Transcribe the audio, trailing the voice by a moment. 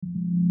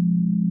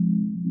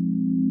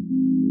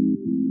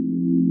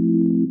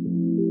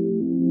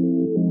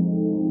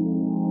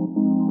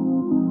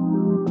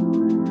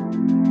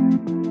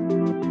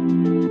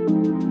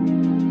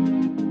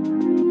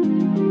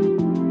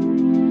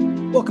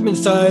Welcome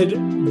inside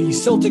the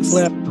Celtics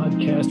CLAB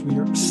podcast. We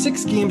are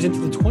 6 games into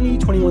the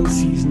 2021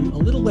 season, a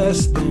little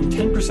less than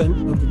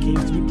 10% of the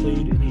games to be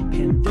played in a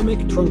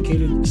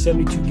pandemic-truncated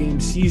 72-game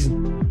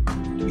season.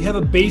 Do we have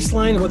a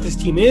baseline of what this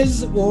team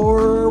is, or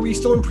are we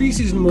still in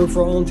preseason mode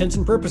for all intents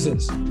and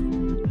purposes?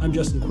 I'm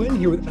Justin Quinn,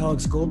 here with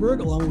Alex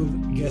Goldberg, along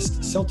with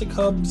guest Celtic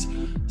Hubs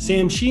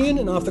Sam Sheehan,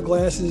 and Off the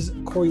Glasses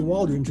Corey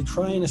Waldron, to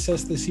try and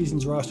assess this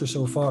season's roster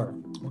so far.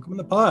 Welcome to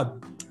the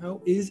pod.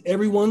 How is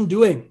everyone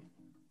doing?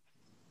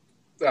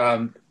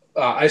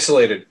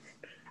 Isolated.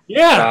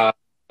 Yeah.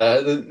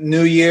 The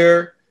new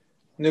year,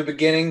 new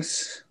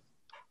beginnings,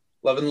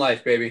 loving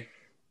life, baby.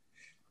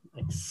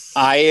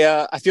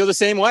 I feel the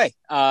same way.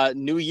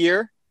 New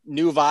year,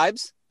 new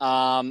vibes.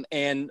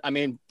 And I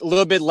mean, a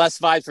little bit less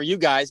vibes for you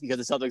guys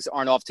because the Celtics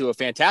aren't off to a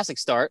fantastic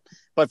start.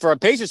 But for a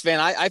Pacers fan,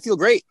 I feel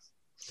great.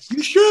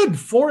 You should.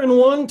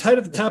 4-1, tied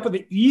at the top of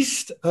the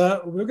East.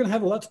 We're going to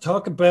have a lot to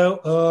talk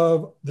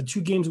about the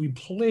 2 games we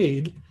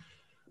played.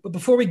 But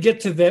before we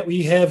get to that,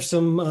 we have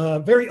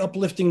some very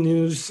uplifting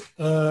news.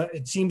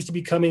 It seems to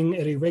be coming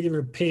at a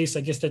regular pace.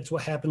 I guess that's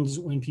what happens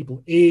when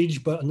people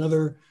age. But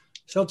another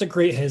Celtic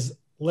great has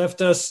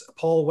left us.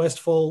 Paul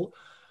Westphal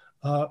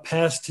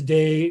passed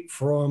today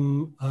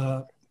from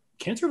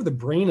cancer of the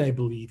brain, I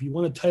believe. He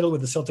won a title with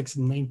the Celtics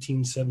in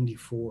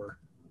 1974.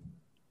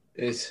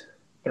 It's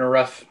been a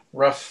rough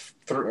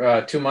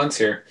 2 months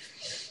here.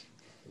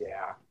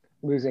 Yeah,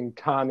 losing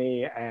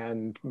Tommy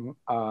and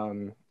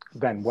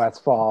then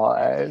Westphal.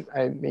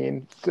 I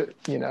mean,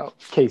 you know,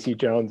 Casey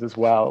Jones as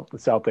well. The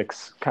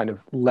Celtics kind of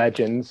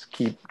legends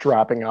keep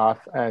dropping off,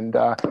 and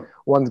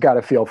one's got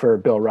to feel for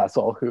Bill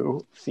Russell,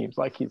 who seems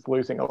like he's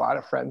losing a lot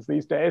of friends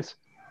these days.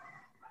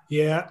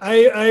 Yeah, I'm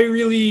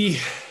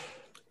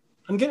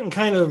getting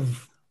kind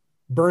of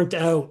burnt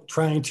out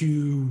trying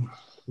to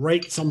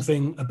write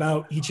something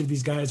about each of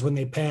these guys when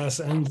they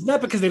pass, and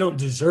not because they don't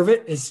deserve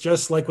it. It's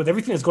just like with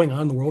everything that's going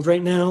on in the world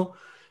right now,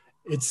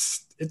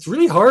 it's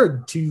really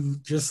hard to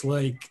just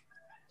like,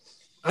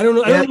 I don't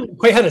know. Yeah. I don't know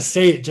quite how to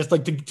say it. Just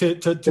like to be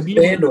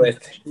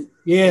bandwidth.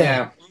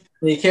 Yeah.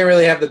 You can't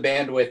really have the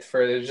bandwidth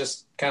for there's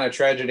just kind of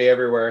tragedy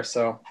everywhere.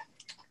 So,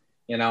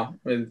 you know,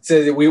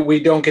 we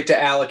don't get to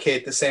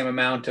allocate the same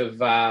amount of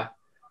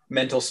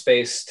mental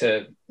space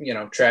to, you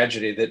know,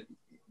 tragedy that,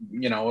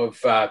 you know,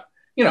 of,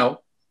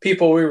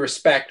 people we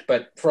respect,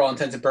 but for all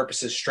intents and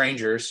purposes,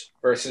 strangers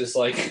versus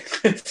like,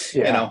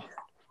 you know,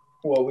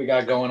 what we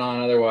got going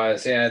on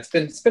otherwise. Yeah,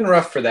 it's been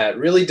rough for that.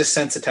 Really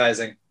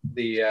desensitizing,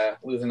 the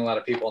losing a lot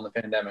of people in the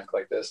pandemic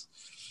like this.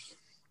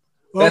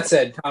 Well, that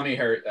said, Tommy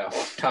hurt though.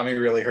 Tommy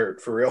really hurt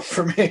for real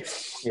for me.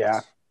 Yeah.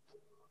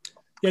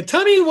 Yeah,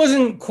 Tommy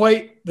wasn't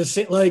quite the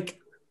same. Like,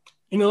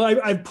 you know,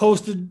 I've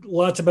posted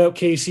lots about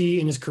Casey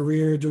and his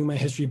career, doing my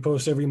history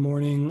posts every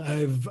morning.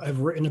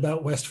 I've written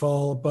about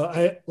Westphal,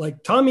 but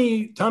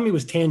Tommy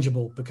was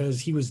tangible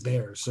because he was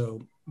there.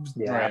 So it was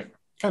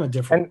kind of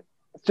different. And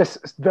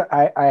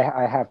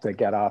I have to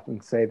get off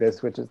and say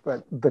this, which is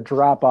that the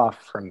drop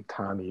off from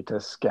Tommy to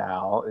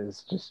Scal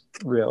is just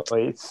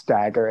really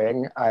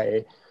staggering.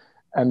 I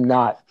am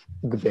not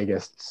the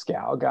biggest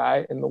Scal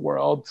guy in the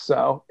world,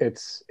 so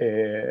it's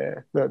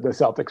the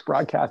Celtics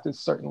broadcast is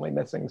certainly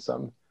missing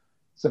some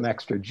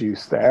extra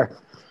juice there.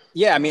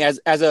 Yeah, I mean,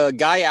 as a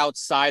guy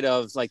outside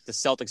of like the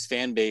Celtics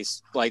fan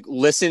base, like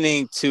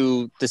listening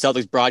to the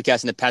Celtics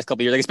broadcast in the past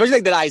couple of years, like especially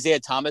like that Isaiah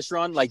Thomas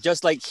run, like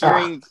just like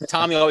hearing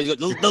Tommy always go,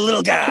 the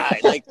little guy,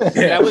 like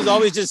that was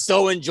always just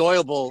so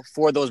enjoyable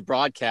for those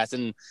broadcasts.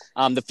 And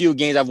the few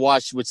games I've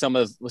watched with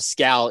with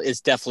Scal,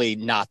 is definitely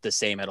not the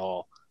same at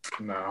all.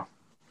 No,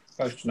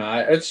 it's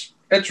not. It's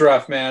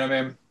rough, man.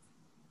 I mean,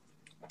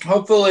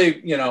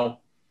 hopefully, you know,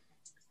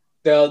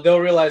 they'll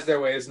realize their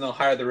ways and they'll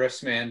hire the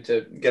Riffs man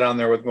to get on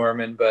there with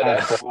Gorman. But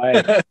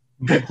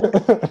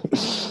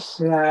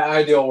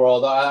ideal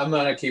world. I'm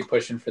gonna keep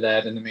pushing for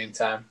that in the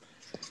meantime.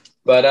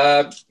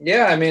 But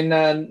yeah, I mean,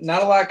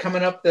 not a lot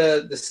coming up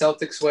the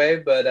Celtics way,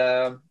 but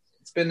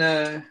it's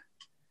been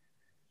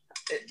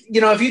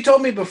you know, if you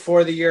told me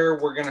before the year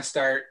we're gonna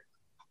start,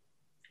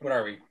 what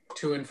are we?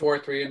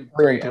 2-4,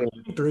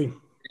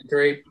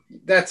 3-3,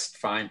 that's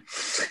fine.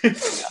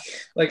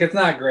 Like, it's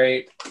not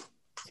great.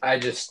 I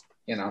just,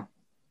 you know.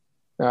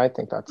 No, I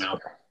think that's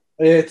fair.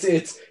 It's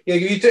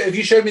if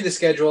you showed me the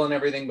schedule and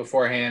everything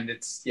beforehand,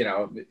 it's, you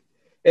know,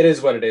 it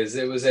is what it is.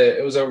 It was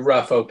a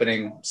rough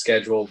opening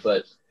schedule,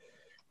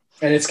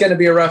 and it's going to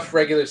be a rough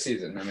regular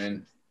season. I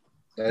mean,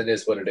 that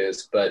is what it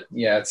is. But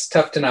yeah, it's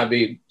tough to not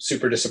be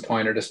super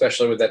disappointed,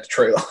 especially with that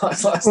Detroit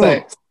loss last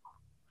night.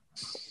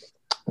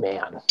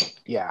 Man,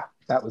 yeah,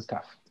 that was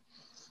tough.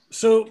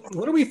 So,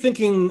 what are we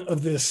thinking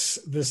of this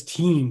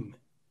team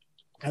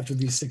after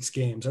these 6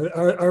 games?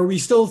 Are we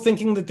still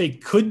thinking that they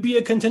could be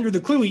a contender?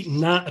 They're clearly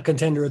not a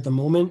contender at the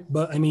moment,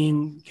 but I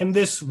mean, can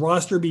this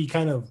roster be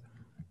kind of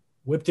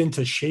whipped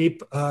into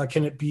shape?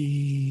 Can it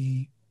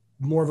be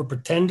more of a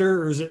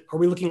pretender, or are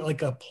we looking at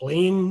like a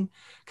play-in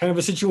kind of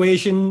a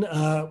situation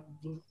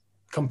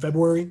come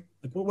February?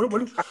 Like, what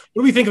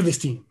do we think of this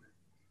team?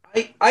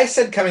 I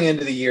said coming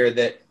into the year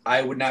that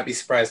I would not be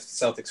surprised if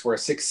the Celtics were a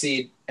 6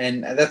 seed,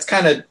 and that's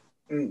kind of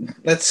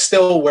that's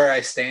still where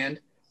I stand.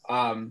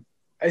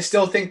 I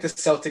still think the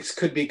Celtics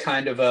could be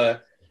kind of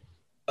a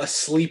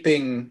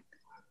sleeping,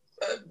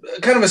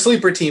 kind of a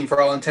sleeper team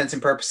for all intents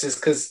and purposes.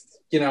 Because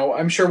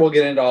I'm sure we'll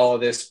get into all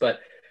of this, but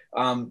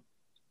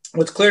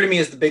what's clear to me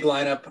is the big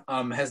lineup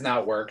has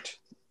not worked,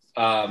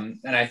 and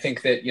I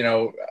think that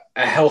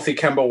a healthy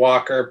Kemba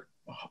Walker,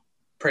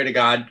 pray to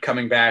God,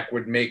 coming back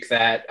would make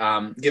that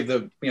give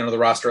the the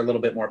roster a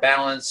little bit more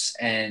balance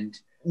and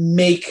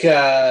make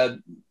to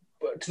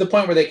the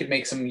point where they could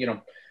make some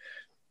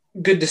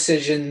good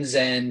decisions,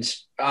 and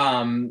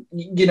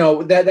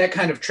that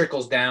kind of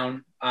trickles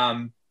down.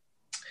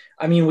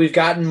 I mean, we've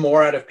gotten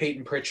more out of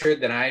Peyton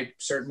Pritchard than I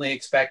certainly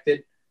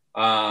expected.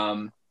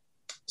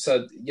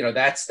 So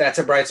that's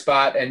a bright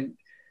spot. And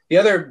the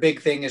other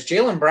big thing is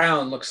Jaylen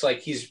Brown looks like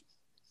he's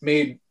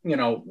made,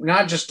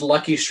 not just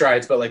lucky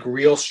strides, but like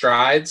real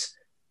strides.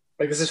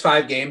 Like this is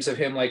 5 games of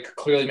him like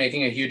clearly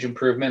making a huge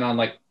improvement on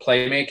like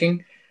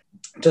playmaking,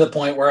 to the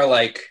point where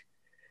like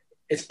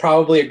it's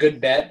probably a good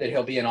bet that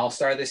he'll be an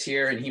all-star this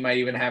year, and he might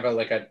even have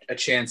a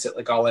chance at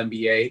like all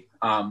NBA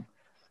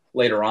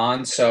later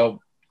on.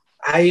 So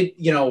I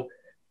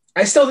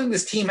still think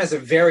this team has a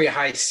very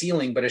high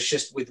ceiling, but it's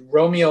just with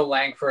Romeo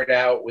Langford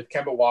out, with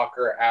Kemba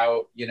Walker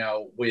out,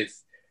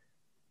 with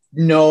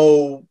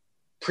no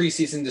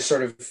preseason to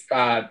sort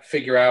of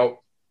figure out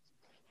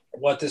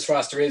what this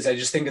roster is. I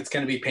just think it's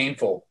going to be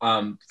painful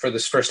for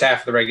this first half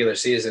of the regular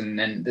season.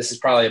 And this is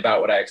probably about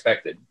what I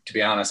expected, to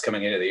be honest,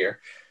 coming into the year.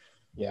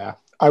 Yeah,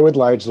 I would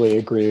largely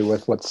agree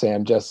with what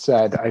Sam just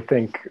said. I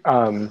think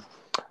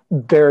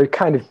there are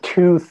kind of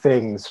 2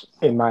 things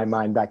in my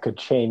mind that could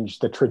change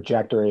the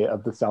trajectory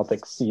of the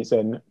Celtics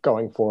season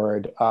going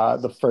forward.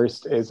 The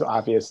first is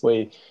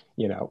obviously,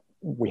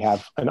 we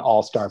have an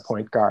all-star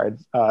point guard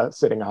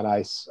sitting on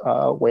ice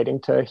waiting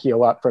to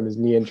heal up from his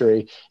knee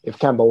injury. If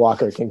Kemba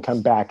Walker can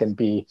come back and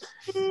be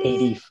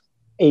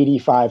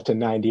 85 to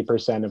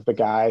 90% of the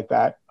guy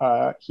that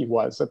he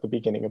was at the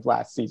beginning of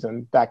last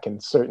season, that can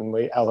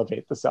certainly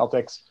elevate the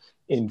Celtics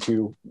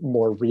into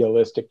more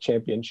realistic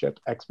championship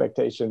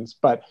expectations.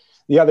 But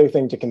the other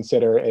thing to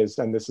consider is,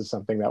 and this is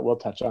something that we'll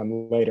touch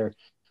on later,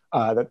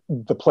 that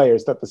the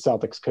players that the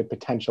Celtics could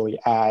potentially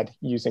add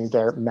using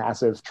their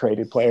massive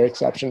traded player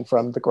exception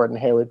from the Gordon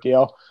Hayward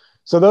deal.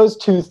 So those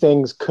 2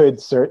 things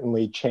could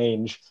certainly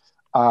change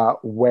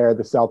where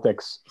the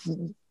Celtics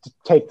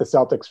take the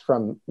Celtics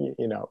from,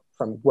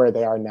 from where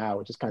they are now,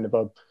 which is kind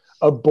of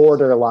a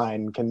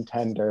borderline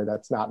contender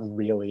that's not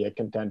really a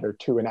contender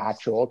to an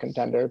actual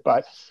contender.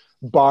 But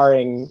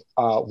barring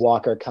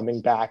Walker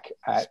coming back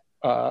at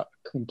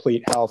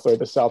complete health, or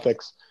the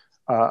Celtics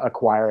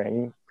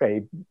acquiring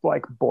a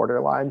like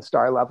borderline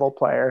star level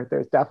player,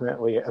 there's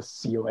definitely a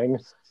ceiling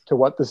to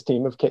what this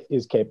team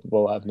is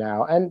capable of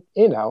now. And,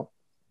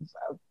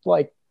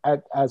 like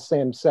as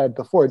Sam said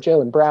before,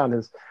 Jaylen Brown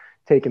has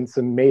taken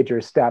some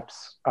major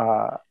steps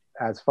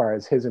as far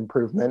as his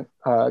improvement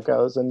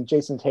goes. And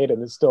Jason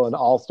Tatum is still an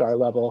all-star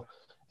level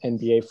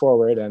NBA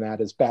forward, and at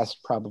his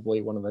best,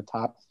 probably one of the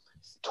top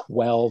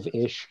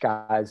 12-ish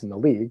guys in the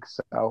league.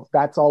 So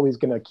that's always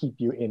going to keep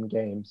you in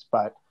games,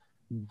 but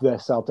the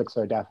Celtics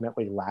are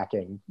definitely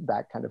lacking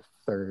that kind of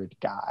third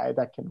guy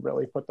that can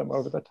really put them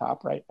over the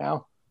top right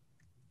now.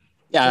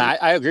 Yeah,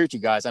 I agree with you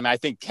guys. I mean, I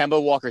think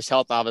Kemba Walker's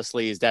health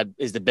obviously is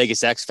the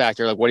biggest X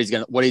factor. Like, what is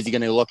he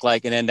gonna look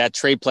like? And then that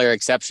trade player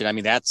exception. I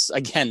mean, that's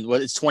again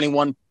it's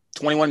 21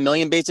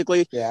 million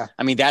basically. Yeah.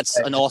 I mean, that's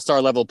an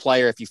all-star level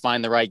player if you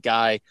find the right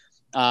guy.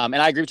 And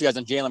I agree with you guys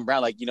on Jaylen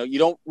Brown. Like, you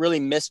don't really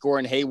miss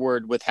Gordon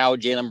Hayward with how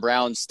Jaylen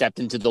Brown stepped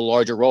into the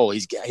larger role.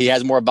 He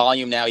has more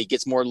volume now. He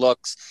gets more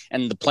looks,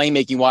 and the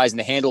playmaking wise and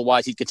the handle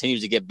wise, he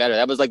continues to get better.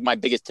 That was like my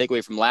biggest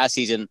takeaway from last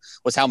season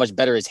was how much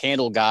better his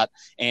handle got.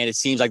 And it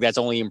seems like that's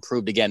only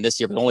improved again this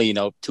year, but only,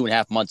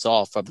 2.5 months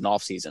off of an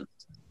off season.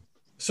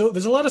 So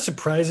there's a lot of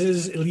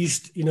surprises, at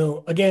least,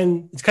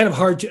 again, it's kind of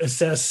hard to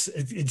assess.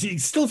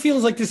 It still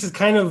feels like this is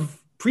kind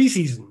of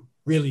preseason.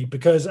 Really,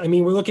 because I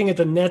mean, we're looking at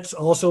the Nets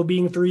also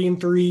being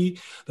 3-3.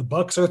 The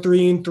Bucks are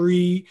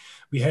 3-3.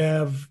 We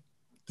have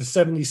the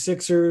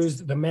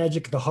 76ers, the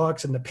Magic, the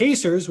Hawks, and the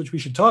Pacers, which we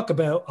should talk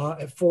about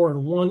at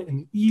 4-1 in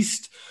the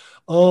East.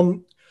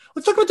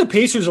 Let's talk about the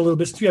Pacers a little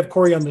bit since we have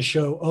Corey on the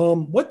show.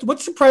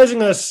 What's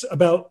surprising us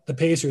about the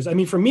Pacers? I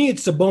mean, for me,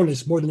 it's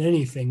Sabonis more than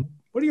anything.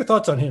 What are your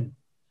thoughts on him?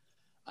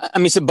 I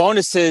mean,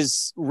 Sabonis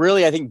has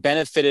really, I think,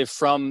 benefited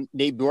from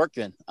Nate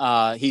Bjorkgren.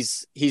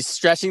 He's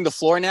stretching the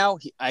floor now.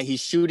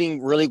 He's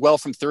shooting really well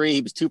from 3.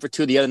 He was 2 for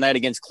 2 the other night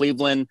against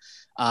Cleveland.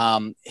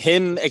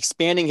 Him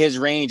expanding his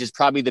range is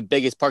probably the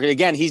biggest part.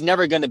 Again, he's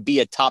never going to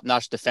be a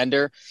top-notch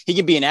defender. He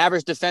can be an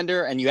average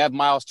defender, and you have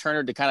Miles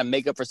Turner to kind of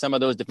make up for some of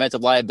those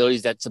defensive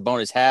liabilities that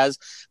Sabonis has.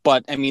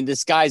 But, I mean,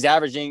 this guy's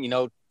averaging,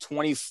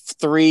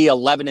 23,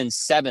 11, and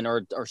 7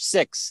 or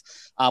 6,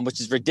 which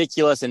is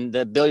ridiculous. And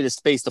the ability to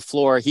space the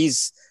floor,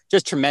 he's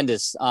just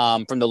tremendous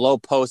from the low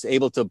post,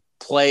 able to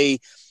play.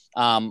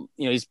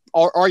 He's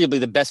arguably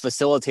the best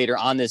facilitator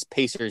on this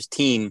Pacers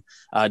team,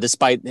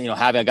 despite,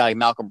 having a guy like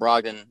Malcolm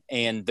Brogdon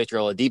and Victor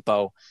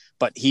Oladipo,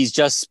 but he's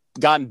just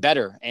gotten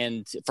better.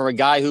 And for a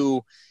guy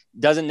who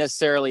doesn't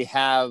necessarily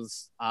have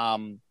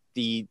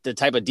the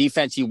type of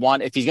defense you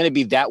want. If he's going to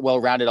be that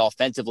well-rounded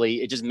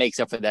offensively, it just makes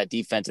up for that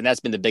defense. And that's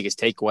been the biggest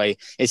takeaway,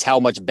 is how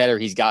much better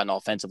he's gotten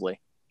offensively.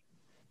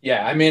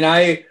 Yeah, I mean,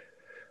 I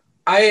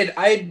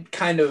had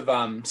kind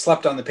of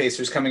slept on the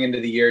Pacers coming into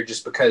the year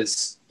just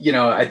because,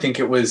 I think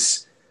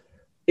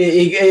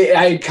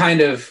I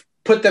kind of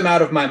put them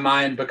out of my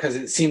mind because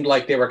it seemed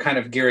like they were kind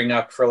of gearing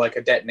up for like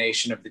a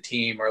detonation of the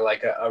team or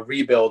like a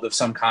rebuild of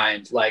some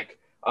kind, like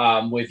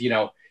with,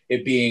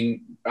 it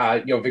being,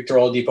 Victor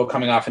Oladipo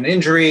coming off an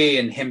injury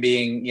and him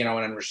being, an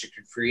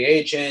unrestricted free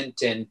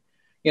agent. And,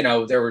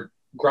 there were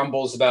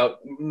grumbles about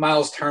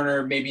Miles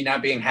Turner maybe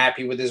not being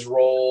happy with his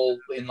role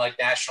in like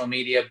national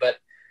media, but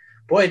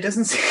boy, it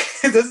doesn't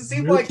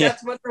seem like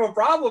that's much of a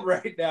problem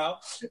right now.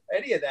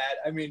 Any of that.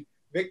 I mean,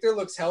 Victor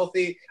looks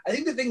healthy. I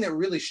think the thing that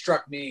really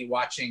struck me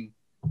watching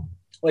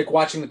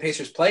the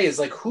Pacers play is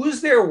like, who's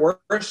their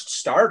worst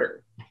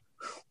starter?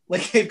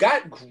 Like, they've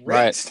got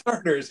great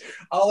starters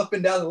all up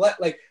and down the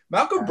left. Like,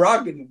 Malcolm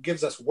Brogdon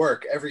gives us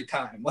work every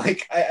time.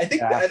 Like, I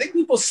think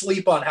people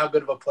sleep on how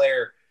good of a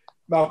player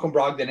Malcolm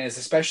Brogdon is,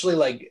 especially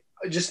like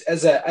just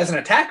as an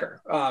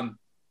attacker.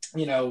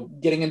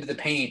 Getting into the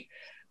paint,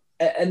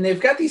 and they've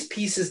got these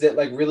pieces that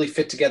like really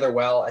fit together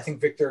well. I think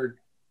Victor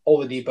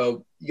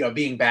Oladipo,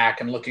 being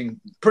back and looking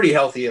pretty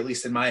healthy, at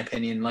least in my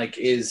opinion, like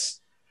is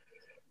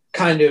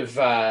kind of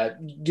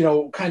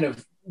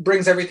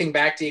brings everything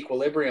back to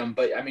equilibrium.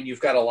 But I mean,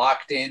 you've got a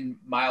locked in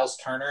Miles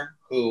Turner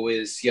who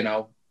is,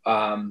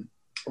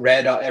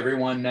 read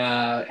everyone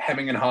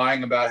hemming and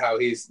hawing about how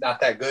he's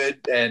not that good.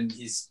 And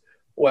he's,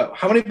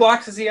 how many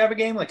blocks does he have a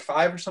game? Like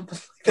 5 or something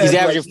like that? He's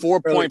averaging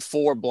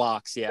 4.4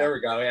 blocks. Yeah. There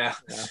we go.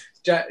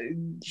 Yeah.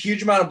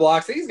 Huge amount of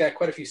blocks. I think he's got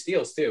quite a few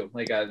steals too.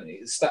 Like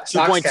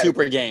 2.2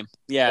 per game.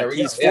 Yeah.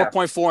 He's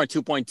 4.4 and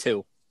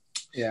 2.2.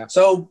 Yeah.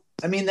 So,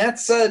 I mean,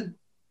 that's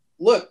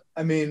look,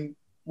 I mean,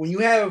 when you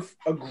have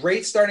a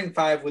great starting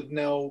 5 with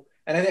no,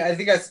 and I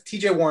think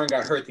TJ Warren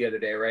got hurt the other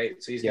day,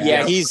 right? So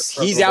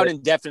he's out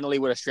indefinitely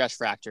with a stress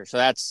fracture. So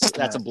that's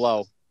a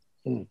blow.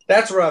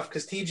 That's rough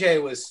because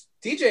TJ was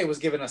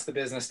giving us the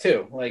business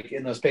too, like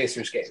in those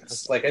Pacers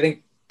games. Like, I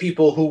think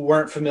people who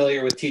weren't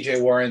familiar with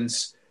TJ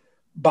Warren's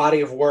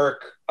body of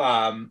work,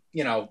 in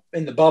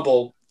the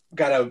bubble,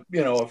 got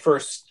a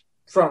first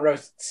front row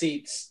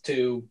seats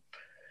to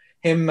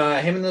him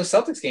in those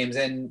Celtics games.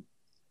 And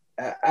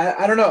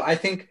I don't know. I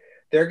think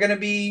they're going to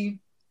be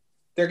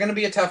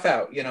a tough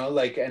out,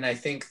 and I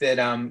think that,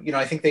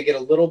 I think they get a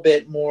little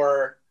bit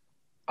more,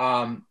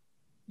 some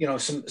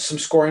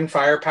scoring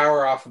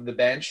firepower off of the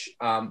bench.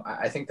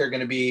 I think they're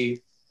going to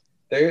be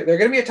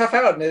a tough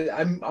out. And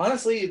I'm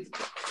honestly,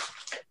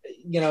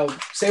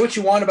 say what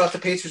you want about the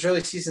Pacers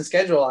early season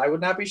schedule. I would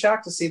not be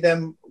shocked to see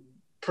them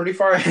pretty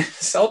far ahead of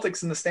the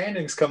Celtics in the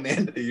standings come the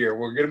end of the year.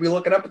 We're going to be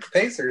looking up at the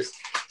Pacers,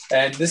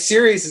 and this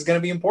series is going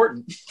to be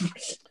important.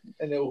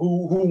 And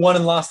who won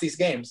and lost these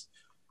games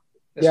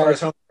as far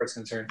as home court is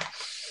concerned.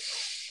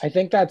 I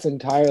think that's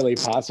entirely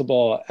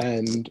possible.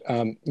 And,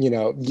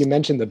 you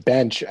mentioned the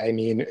bench. I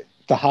mean,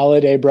 the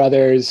Holiday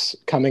brothers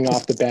coming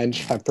off the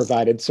bench have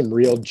provided some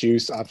real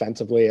juice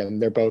offensively, and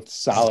they're both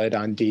solid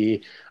on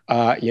D.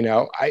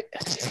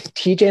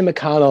 TJ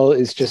McConnell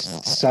is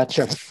just such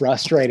a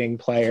frustrating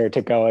player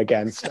to go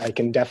against. I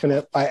can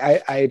definitely,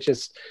 I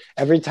just,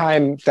 every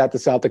time that the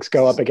Celtics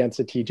go up against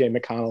a TJ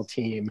McConnell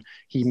team,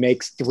 he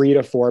makes 3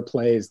 to 4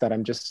 plays that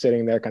I'm just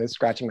sitting there kind of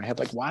scratching my head.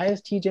 Like, why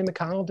is TJ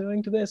McConnell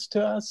doing this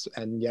to us?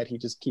 And yet he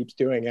just keeps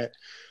doing it.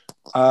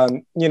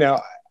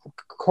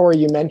 Corey,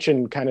 you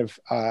mentioned kind of,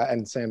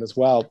 and Sam as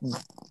well,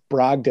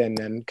 Brogdon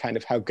and kind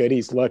of how good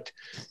he's looked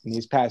in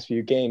these past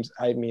few games.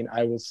 I mean,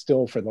 I will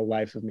still, for the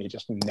life of me,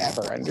 just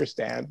never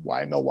understand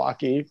why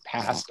Milwaukee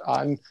passed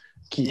on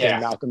keeping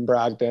Malcolm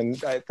Brogdon.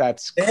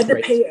 They had to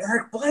pay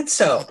Eric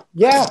Bledsoe.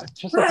 Yeah,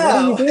 just like, what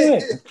are you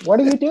doing? What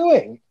are you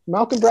doing?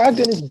 Malcolm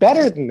Brogdon is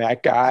better than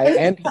that guy,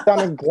 and he's on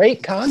a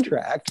great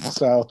contract.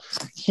 So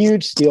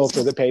huge steal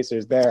for the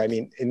Pacers there. I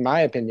mean, in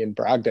my opinion,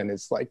 Brogdon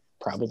is like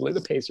probably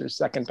the Pacers'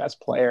 second best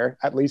player,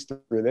 at least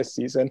through this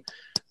season.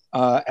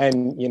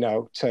 And,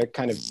 to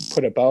kind of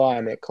put a bow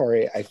on it,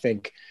 Corey, I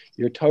think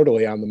you're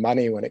totally on the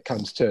money when it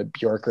comes to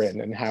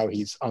Bjorkgren and how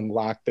he's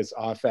unlocked this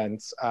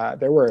offense.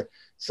 There were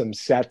some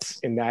sets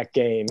in that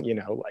game,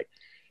 like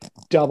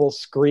double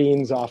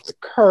screens off the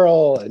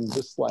curl and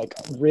just like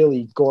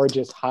really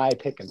gorgeous high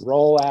pick and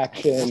roll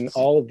action,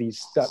 all of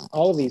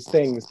these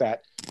things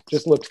that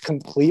just looked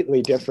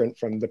completely different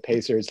from the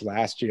Pacers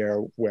last year,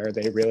 where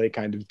they really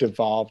kind of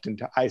devolved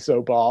into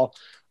ISO ball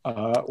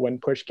when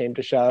push came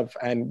to shove,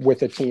 and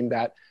with a team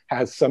that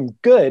has some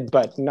good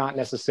but not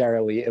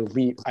necessarily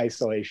elite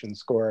isolation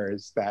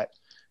scorers that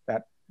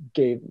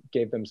gave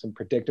them some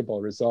predictable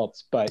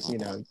results. But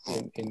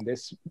in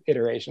this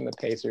iteration of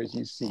the Pacers,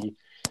 you see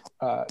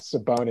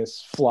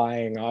Sabonis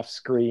flying off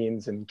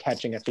screens and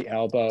catching at the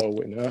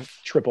elbow in a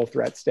triple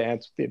threat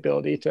stance with the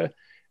ability to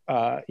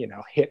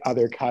hit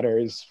other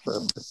cutters for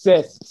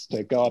assists,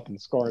 to go up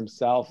and score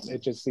himself.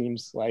 It just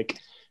seems like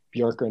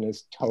Bjorkgren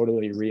has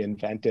totally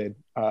reinvented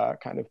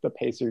kind of the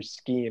Pacers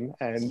scheme.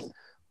 And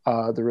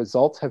the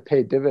results have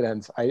paid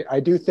dividends. I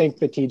do think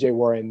the TJ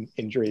Warren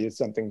injury is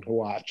something to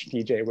watch.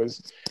 TJ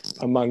was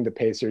among the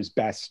Pacers'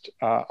 best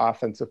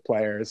offensive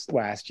players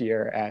last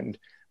year and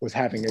was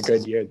having a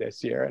good year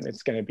this year, and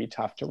it's going to be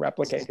tough to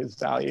replicate his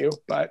value.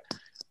 But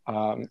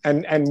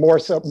and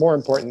more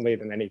importantly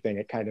than anything,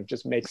 it kind of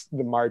just makes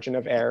the margin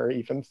of error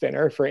even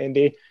thinner for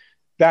Indy.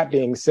 That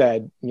being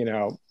said,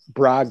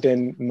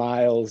 Brogdon,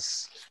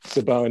 Miles,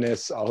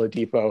 Sabonis,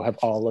 Oladipo have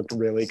all looked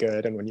really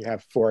good. And when you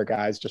have four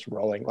guys just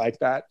rolling like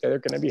that, they're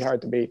going to be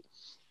hard to beat.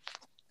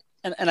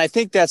 And I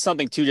think that's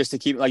something too, just to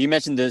keep, like you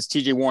mentioned this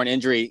TJ Warren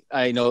injury.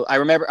 I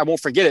remember, I won't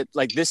forget it.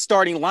 Like this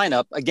starting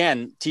lineup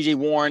again, TJ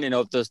Warren,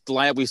 the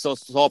lineup we saw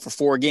for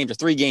 4 games or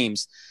 3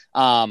 games.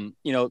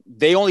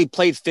 They only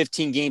played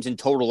 15 games in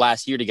total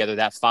last year together,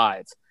 that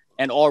 5.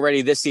 And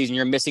already this season,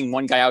 you're missing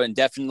one guy out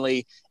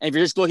indefinitely. And if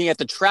you're just looking at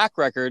the track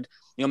record,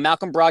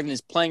 Malcolm Brogdon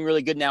is playing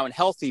really good now and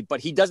healthy,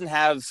 but he doesn't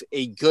have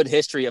a good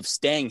history of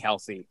staying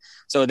healthy.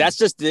 So that's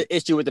just the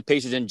issue with the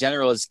Pacers in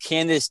general is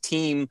can this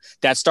team,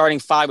 that starting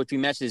 5, which we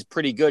mentioned is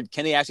pretty good,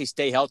 can they actually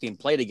stay healthy and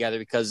play together?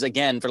 Because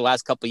again, for the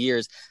last couple of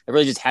years, it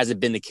really just hasn't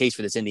been the case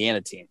for this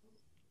Indiana team.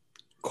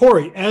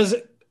 Corey, as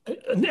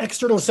an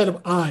external set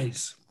of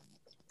eyes,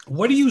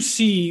 what do you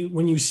see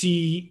when you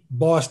see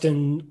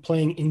Boston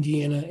playing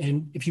Indiana,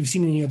 and if you've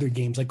seen any other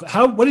games? Like,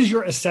 what is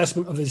your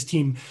assessment of this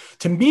team?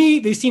 To me,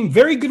 they seem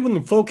very good when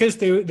they're focused.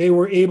 They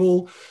were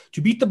able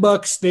to beat the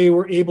Bucks. They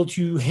were able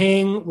to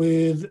hang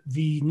with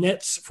the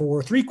Nets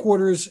for 3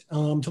 quarters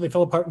until they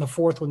fell apart in the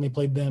 4th when they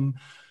played them.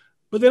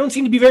 But they don't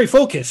seem to be very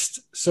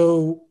focused.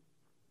 So,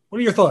 what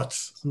are your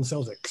thoughts on the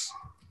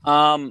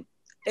Celtics?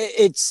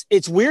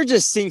 It's weird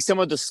just seeing some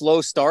of the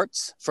slow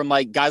starts from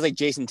like guys like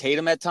Jason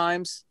Tatum at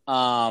times.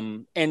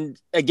 And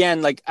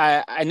again, like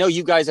I know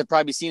you guys have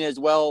probably seen it as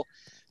well.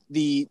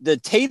 The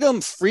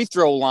Tatum free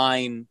throw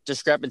line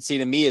discrepancy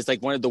to me is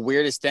like one of the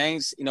weirdest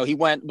things. He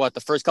went the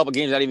first couple of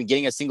games without even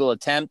getting a single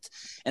attempt.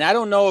 And I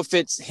don't know if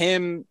it's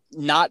him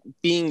not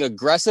being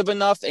aggressive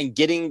enough and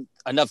getting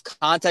enough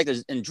contact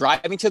and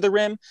driving to the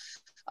rim,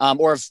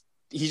 or if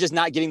he's just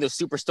not getting those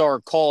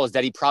superstar calls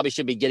that he probably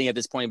should be getting at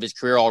this point of his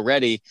career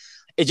already.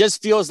 It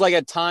just feels like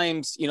at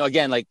times,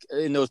 again, like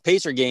in those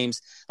Pacer games,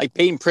 like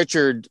Peyton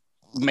Pritchard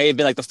may have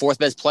been like the 4th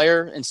best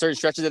player in certain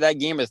stretches of that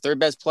game or the 3rd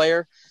best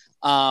player.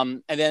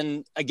 And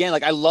then again,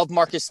 like I love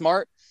Marcus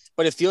Smart,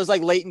 but it feels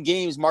like late in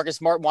games, Marcus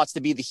Smart wants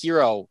to be the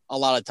hero a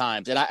lot of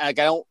times. And I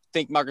don't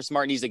think Marcus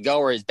Smart needs to go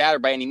or is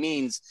bad by any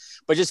means,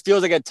 but it just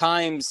feels like at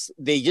times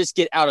they just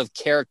get out of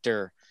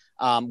character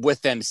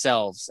with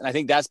themselves. And I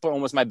think that's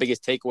almost my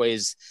biggest takeaway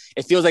is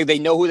it feels like they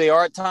know who they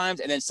are at times.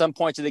 And then some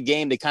points of the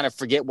game, they kind of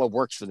forget what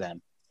works for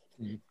them.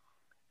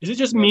 Is it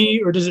just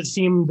me, or does it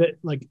seem that,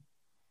 like,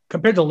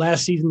 compared to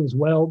last season as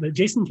well, that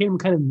Jason Tatum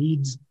kind of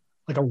needs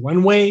like a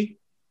runway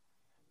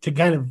to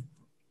kind of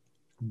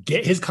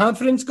get his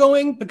confidence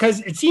going?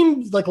 Because it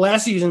seemed like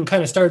last season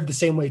kind of started the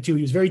same way too.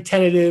 He was very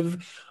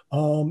tentative.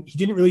 He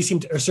didn't really seem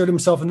to assert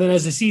himself. And then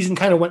as the season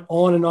kind of went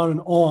on and on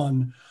and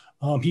on,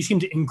 he seemed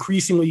to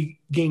increasingly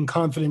gain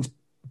confidence,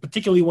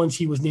 particularly once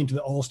he was named to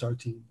the All-Star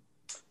team.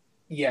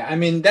 Yeah, I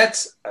mean,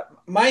 that's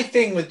my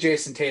thing with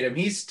Jason Tatum.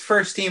 He's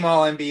first team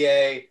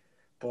All-NBA.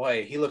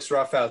 Boy, he looks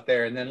rough out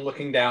there. And then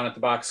looking down at the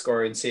box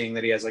score and seeing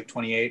that he has like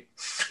 28.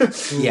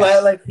 Yeah.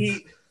 Like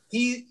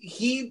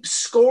he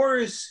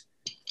scores.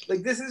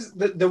 Like this is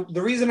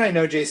the reason I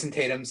know Jason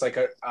Tatum's like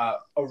a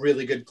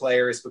really good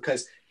player is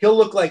because he'll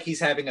look like he's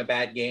having a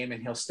bad game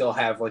and he'll still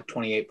have like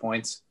 28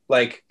 points,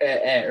 like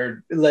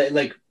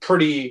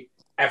pretty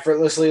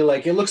effortlessly.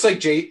 Like it looks like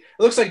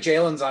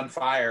Jalen's on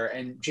fire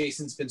and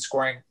Jason's been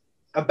scoring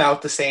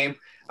about the same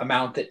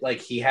amount that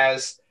like he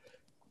has.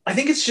 I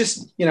think it's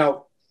just,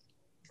 I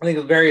think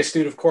it's very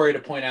astute of Corey to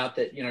point out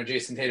that,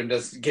 Jason Tatum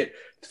doesn't get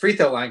the free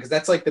throw line because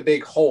that's like the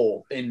big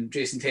hole in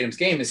Jason Tatum's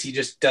game is he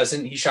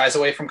shies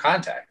away from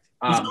contact.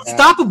 He's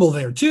unstoppable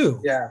there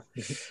too. Yeah.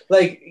 This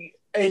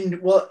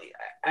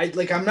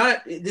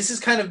has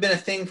kind of been a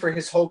thing for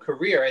his whole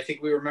career. I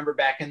think we remember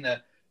back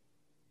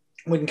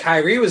when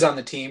Kyrie was on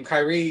the team,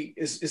 Kyrie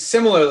is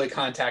similarly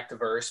contact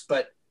averse,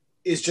 but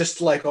is just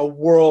like a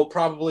world,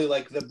 probably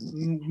like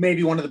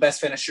maybe one of the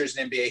best finishers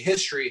in NBA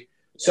history.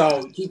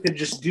 So he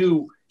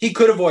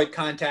could avoid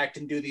contact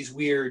and do these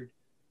weird,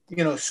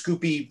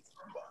 scoopy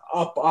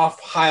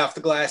high off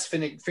the glass,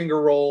 finger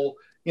roll,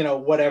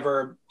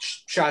 whatever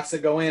shots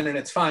that go in and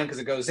it's fine because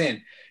it goes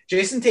in.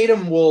 Jason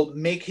Tatum will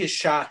make his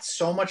shots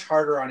so much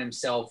harder on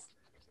himself.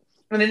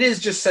 And it is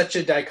just such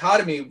a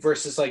dichotomy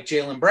versus like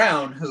Jaylen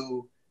Brown,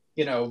 who,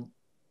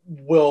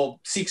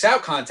 seeks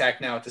out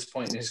contact now at this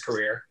point in his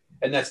career.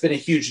 And that's been a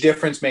huge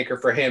difference maker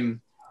for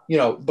him,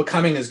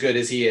 becoming as good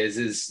as he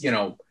is,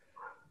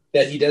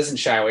 that he doesn't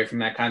shy away from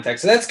that contact.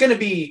 So that's going to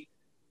be,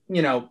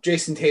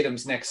 Jason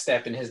Tatum's next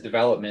step in his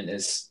development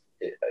is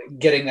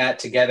getting that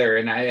together.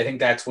 And I think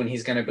that's when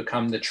he's going to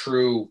become the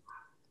true,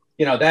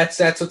 that's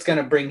what's going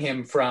to bring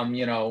him from,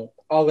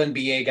 all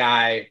NBA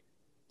guy,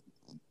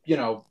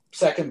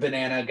 second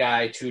banana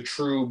guy to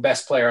true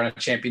best player on a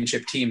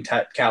championship team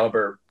type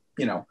caliber,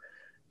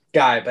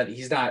 guy, but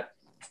he's not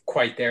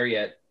quite there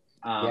yet.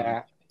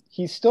 Yeah,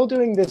 he's still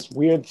doing this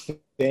weird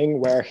thing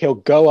where he'll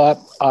go up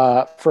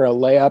for a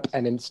layup,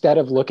 and instead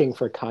of looking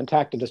for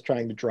contact and just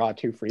trying to draw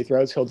 2 free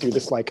throws, he'll do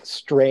this like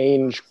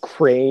strange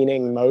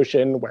craning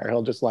motion where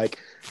he'll just like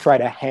try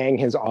to hang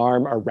his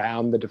arm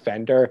around the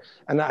defender.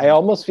 And I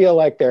almost feel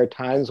like there are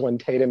times when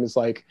Tatum is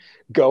like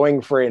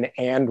going for an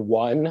and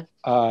one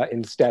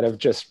instead of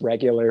just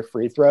regular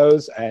free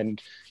throws,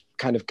 and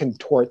kind of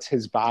contorts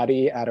his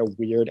body at a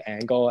weird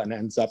angle and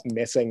ends up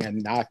missing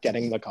and not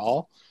getting the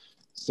call.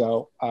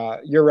 So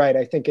you're right.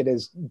 I think it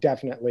is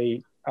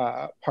definitely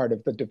part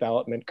of the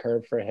development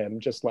curve for him,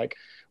 just like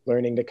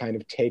learning to kind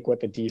of take what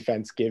the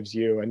defense gives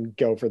you and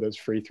go for those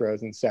free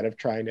throws instead of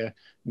trying to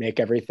make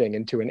everything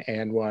into an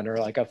and one or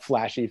like a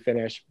flashy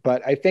finish.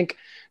 But I think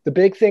the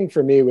big thing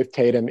for me with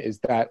Tatum is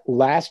that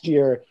last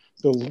year,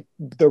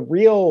 the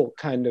real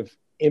kind of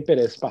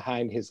impetus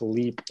behind his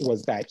leap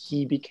was that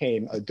he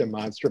became a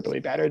demonstrably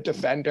better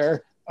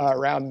defender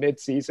around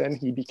midseason.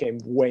 He became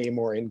way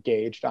more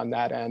engaged on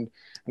that end.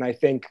 And I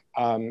think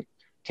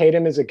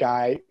Tatum is a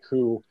guy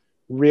who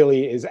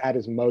really is at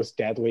his most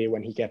deadly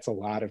when he gets a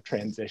lot of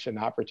transition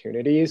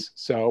opportunities.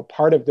 So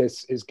part of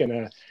this is going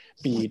to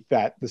be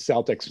that the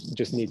Celtics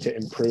just need to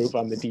improve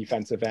on the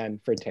defensive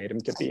end for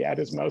Tatum to be at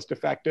his most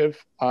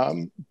effective.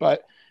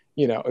 But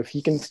you know, if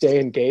he can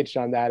stay engaged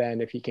on that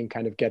end, if he can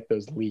kind of get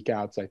those leak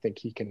outs, I think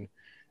he can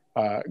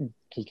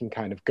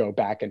kind of go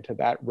back into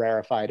that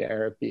rarefied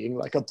era of being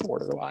like a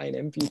borderline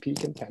MVP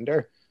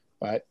contender.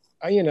 But,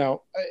 you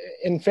know,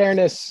 in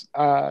fairness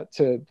to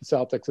the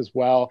Celtics as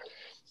well,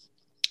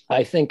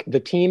 I think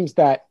the teams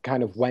that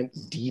kind of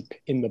went deep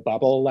in the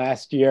bubble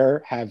last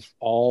year have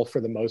all,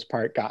 for the most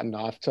part, gotten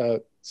off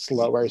to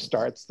slower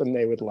starts than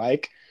they would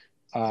like.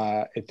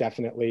 It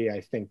definitely,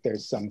 I think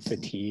there's some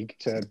fatigue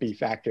to be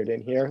factored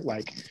in here.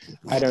 Like,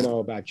 I don't know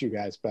about you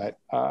guys, but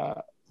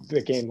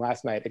the game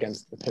last night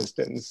against the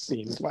Pistons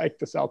seemed like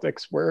the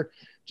Celtics were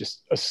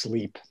just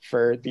asleep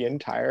for the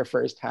entire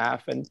first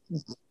half and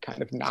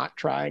kind of not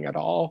trying at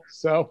all.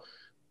 So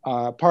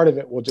part of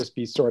it will just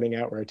be sorting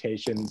out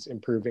rotations,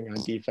 improving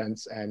on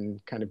defense,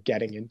 and kind of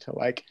getting into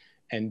like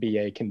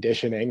NBA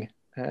conditioning.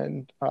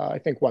 And I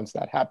think once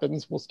that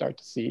happens, we'll start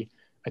to see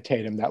a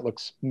Tatum that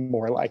looks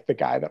more like the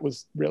guy that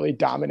was really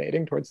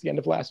dominating towards the end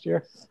of last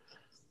year.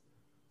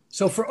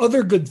 So for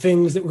other good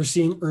things that we're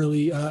seeing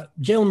early,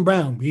 Jaylen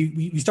Brown,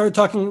 we started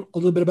talking a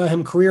little bit about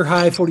him, career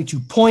high, 42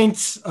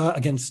 points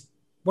against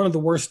one of the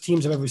worst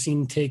teams I've ever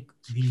seen take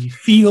the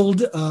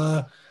field.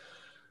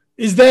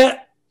 Is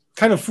that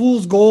kind of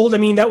fool's gold? I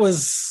mean,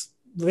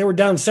 they were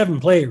down 7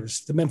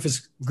 players, the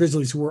Memphis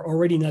Grizzlies, who were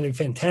already not a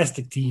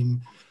fantastic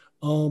team.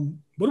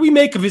 What do we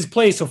make of his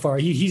play so far?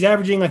 He's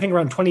averaging, I think,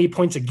 around 28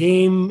 points a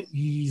game.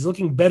 He's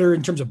looking better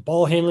in terms of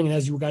ball handling, and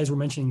as you guys were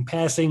mentioning,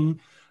 passing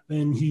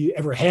than he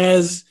ever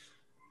has.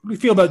 What do you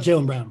feel about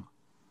Jaylen Brown?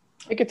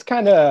 I think it's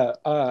kind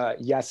of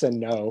yes and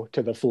no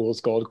to the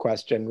fool's gold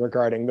question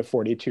regarding the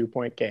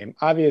 42-point game.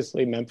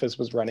 Obviously, Memphis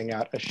was running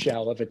out a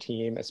shell of a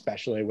team,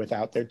 especially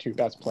without their 2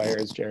 best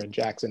players, Jaren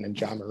Jackson and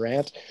John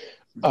Morant.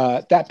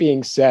 That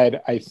being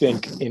said, I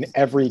think in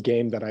every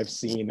game that I've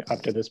seen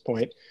up to this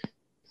point,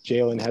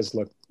 Jaylen has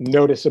looked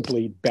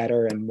noticeably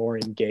better and more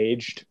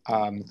engaged.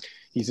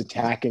 He's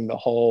attacking the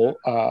hole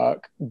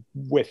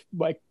with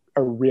like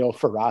a real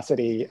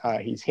ferocity.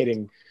 He's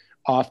hitting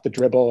off the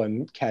dribble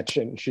and catch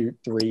and shoot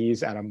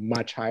threes at a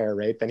much higher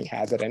rate than he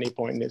has at any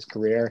point in his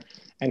career.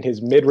 And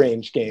his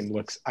mid-range game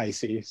looks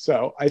icy.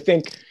 So I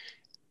think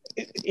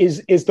is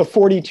the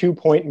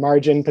 42-point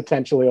margin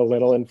potentially a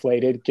little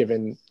inflated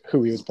given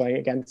who he was playing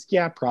against?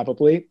 Yeah,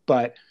 probably.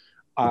 But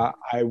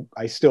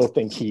I still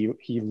think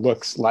he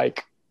looks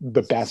like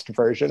the best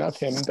version of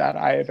him that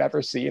I have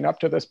ever seen up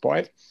to this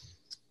point.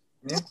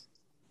 Yeah,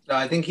 no,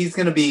 I think he's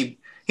going to be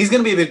a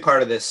big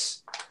part of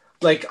this.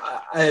 Like,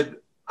 I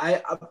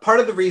part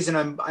of the reason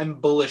I'm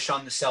bullish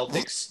on the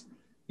Celtics,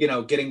 you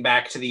know, getting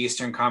back to the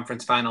Eastern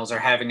Conference Finals or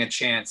having a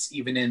chance,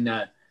 even in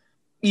an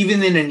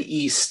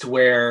East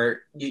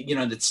where you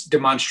know that's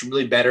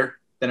demonstrably better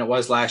than it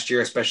was last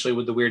year, especially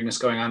with the weirdness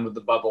going on with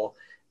the bubble,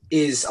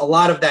 is a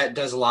lot of that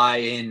does lie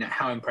in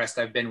how impressed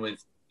I've been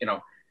with, you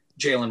know,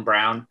 Jaylen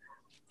Brown.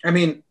 I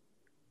mean,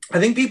 I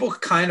think people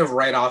kind of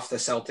write off the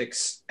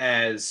Celtics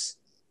as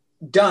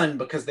done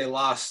because they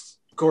lost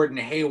Gordon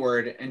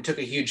Hayward and took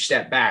a huge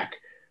step back.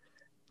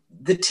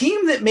 The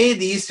team that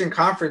made the Eastern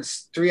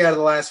Conference 3 out of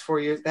the last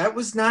 4 years, that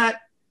was not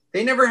 –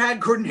 they never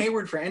had Gordon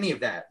Hayward for any of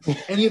that,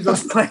 any of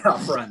those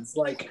playoff runs.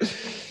 Like,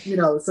 you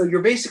know, so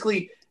you're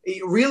basically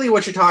 – really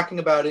what you're talking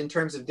about in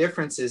terms of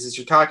differences is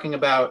you're talking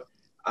about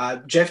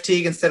Jeff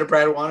Teague instead of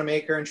Brad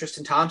Wanamaker and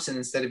Tristan Thompson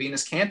instead of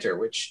Enes Kanter,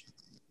 which –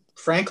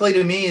 frankly,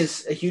 to me,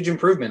 is a huge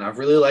improvement. I've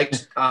really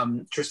liked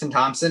Tristan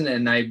Thompson,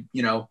 and I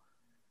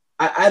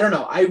don't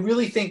know. I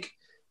really think,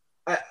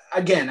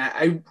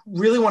 I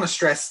really want to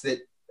stress that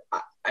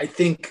I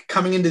think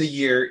coming into the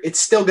year, it's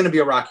still going to be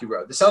a rocky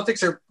road. The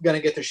Celtics are going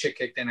to get their shit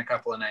kicked in a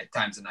couple of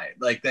times a night,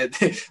 like that,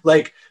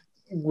 like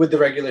with the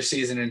regular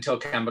season until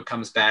Kemba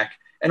comes back.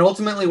 And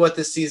ultimately what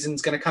this season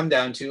is going to come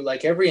down to,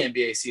 like every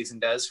NBA season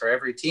does for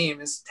every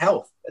team, is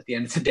health at the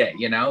end of the day.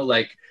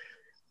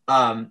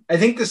 I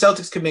think the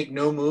Celtics could make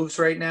no moves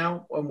right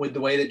now with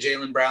the way that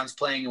Jaylen Brown's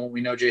playing and what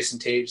we know Jason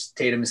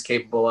Tatum is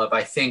capable of.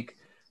 I think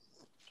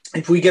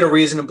if we get a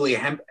reasonably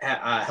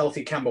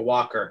healthy Kemba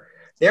Walker,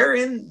 they're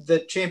in the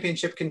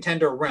championship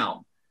contender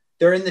realm.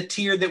 They're in the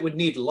tier that would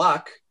need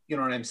luck. You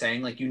know what I'm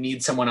saying? Like, you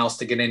need someone else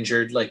to get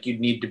injured. Like, you'd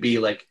need to be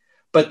like,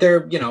 but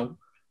they're,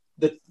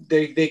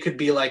 they could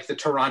be like the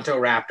Toronto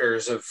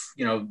Raptors of,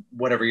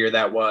 whatever year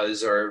that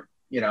was, or,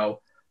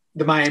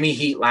 the Miami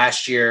Heat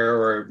last year,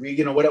 or,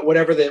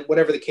 whatever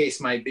the case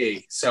might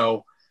be.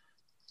 So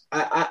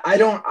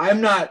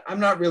I'm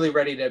not really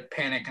ready to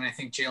panic. And I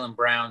think Jaylen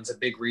Brown's a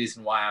big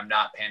reason why I'm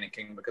not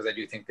panicking, because I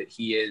do think that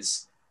he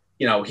is,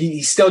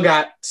 he's still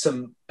got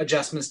some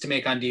adjustments to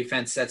make on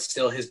defense. That's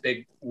still his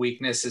big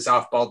weakness, is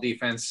off-ball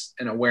defense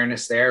and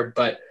awareness there.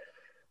 But,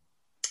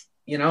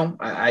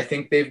 I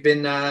think they've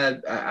been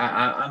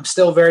I'm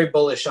still very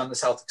bullish on the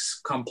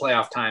Celtics come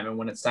playoff time and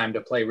when it's time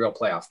to play real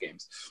playoff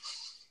games.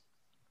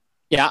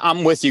 Yeah,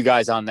 I'm with you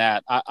guys on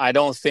that. I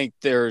don't think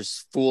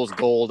there's fool's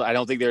gold. I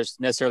don't think there's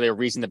necessarily a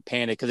reason to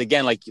panic. Because,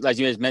 again, like you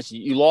guys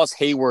mentioned, you lost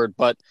Hayward,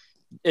 but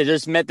it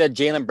just meant that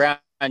Jaylen Brown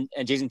and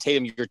Jason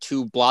Tatum, your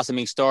two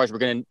blossoming stars, were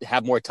going to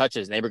have more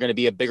touches. And they were going to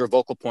be a bigger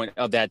vocal point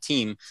of that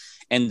team.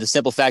 And the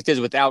simple fact is,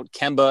 without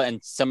Kemba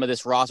and some of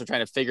this roster trying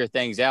to figure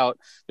things out,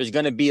 there's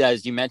going to be,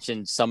 as you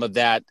mentioned, some of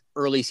that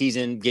early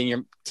season getting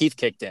your teeth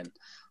kicked in.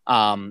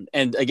 And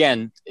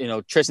again,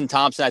 Tristan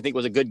Thompson, I think,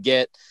 was a good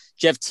get.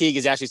 Jeff Teague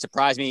has actually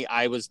surprised me.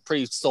 I was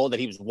pretty sold that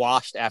he was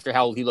washed after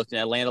how he looked in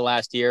Atlanta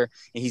last year,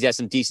 and he's had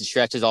some decent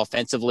stretches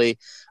offensively.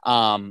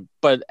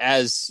 But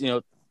as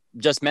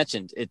just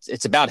mentioned,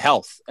 it's about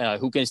health.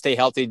 Who can stay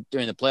healthy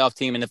during the playoff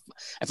team? And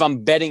if I'm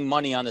betting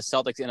money on the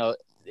Celtics,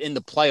 in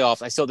the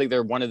playoffs, I still think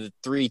they're one of the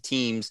three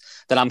teams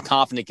that I'm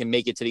confident can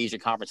make it to the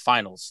Eastern Conference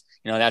Finals.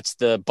 That's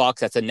the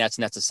Bucks, that's the Nets,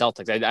 and that's the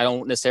Celtics. I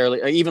don't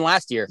necessarily, even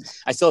last year,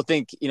 I still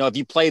think, if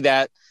you play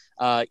that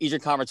Eastern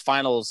Conference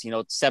Finals,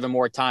 7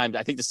 more times,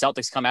 I think the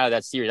Celtics come out of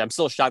that series. I'm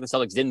still shocked the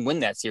Celtics didn't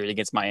win that series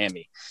against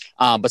Miami.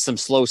 But some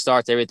slow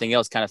starts, everything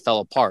else kind of fell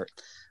apart.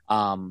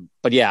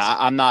 But yeah,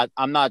 I'm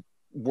not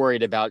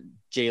worried about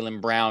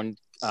Jaylen Brown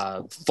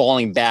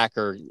falling back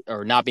or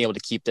not being able to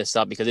keep this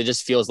up, because it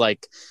just feels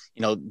like,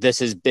 this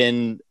has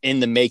been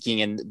in the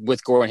making, and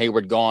with Gordon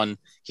Hayward gone,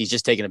 he's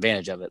just taking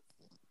advantage of it.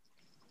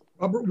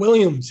 Robert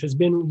Williams has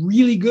been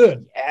really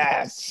good.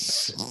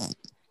 Yes.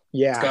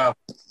 Yeah.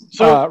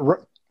 So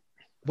what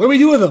do we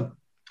do with him?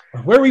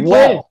 Where are we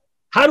playing?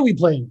 How do we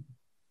play him?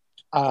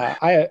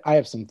 I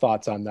have some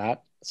thoughts on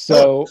that.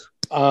 So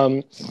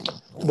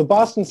the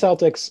Boston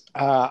Celtics,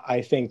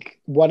 I think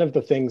one of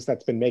the things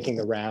that's been making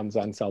the rounds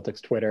on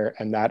Celtics Twitter,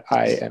 and that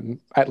I am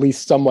at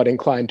least somewhat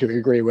inclined to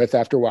agree with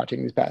after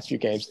watching these past few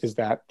games, is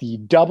that the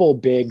double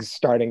big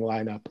starting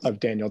lineup of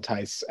Daniel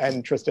Tice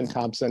and Tristan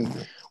Thompson,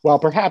 while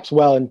perhaps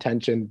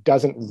well-intentioned,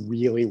 doesn't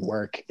really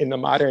work in the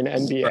modern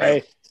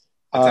NBA.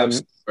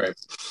 Right.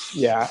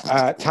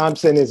 Yeah,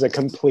 Thompson is a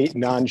complete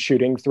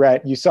non-shooting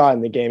threat. You saw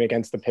in the game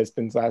against the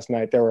Pistons last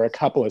night, there were a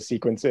couple of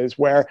sequences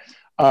where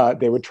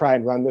they would try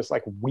and run this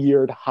like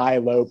weird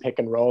high-low pick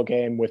and roll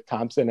game with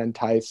Thompson and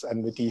Tice,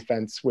 and the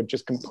defense would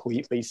just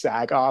completely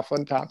sag off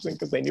on Thompson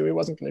because they knew he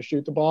wasn't going to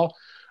shoot the ball.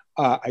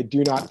 I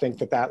do not think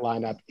that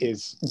lineup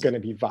is going to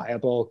be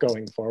viable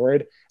going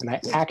forward. And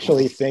I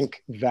actually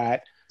think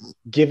that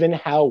given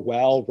how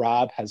well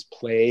Rob has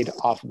played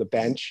off of the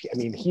bench, I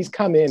mean, he's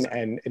come in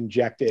and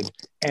injected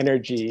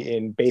energy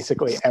in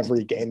basically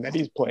every game that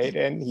he's played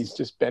in. He's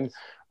just been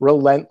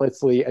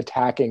relentlessly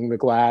attacking the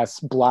glass,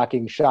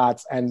 blocking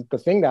shots. And the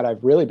thing that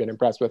I've really been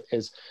impressed with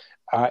is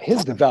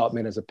his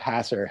development as a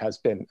passer has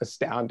been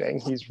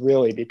astounding. He's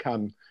really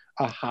become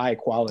a high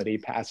quality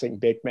passing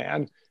big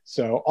man.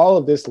 So all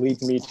of this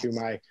leads me to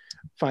my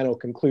final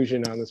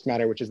conclusion on this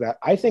matter, which is that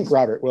I think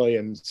Robert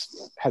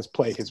Williams has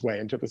played his way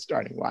into the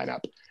starting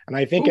lineup. And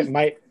I think it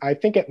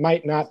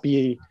might not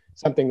be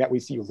something that we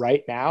see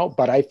right now,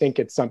 but I think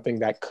it's something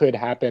that could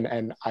happen.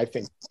 And I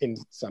think in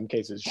some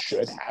cases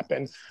should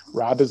happen.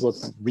 Rob has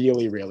looked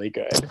really, really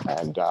good.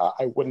 And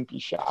I wouldn't be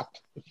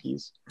shocked if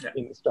he's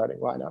in the starting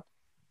lineup.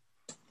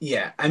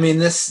 Yeah. I mean,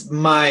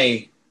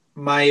 my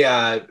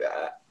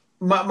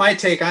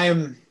take,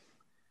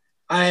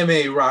 I am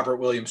a Robert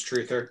Williams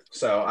truther,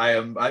 so I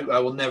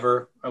will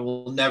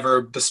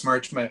never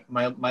besmirch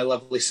my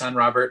lovely son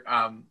Robert.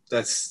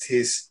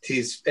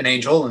 He's an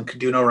angel and could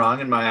do no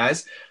wrong in my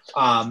eyes.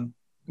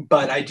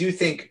 But I do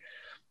think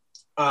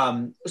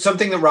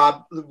something that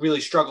Rob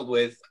really struggled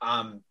with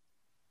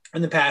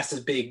in the past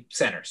is big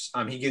centers.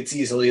 He gets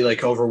easily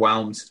like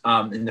overwhelmed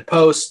in the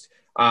post.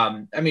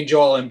 I mean,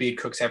 Joel Embiid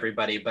cooks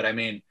everybody, but I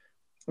mean,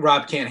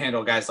 Rob can't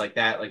handle guys like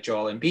that, like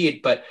Joel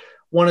Embiid. But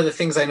one of the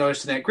things I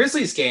noticed in that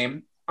Grizzlies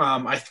game,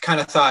 I kind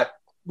of thought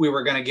we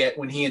were going to get,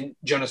 when he and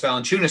Jonas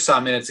Valanciunas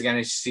saw minutes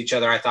against each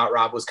other, I thought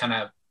Rob was kind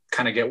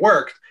of get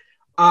worked.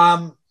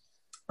 And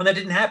that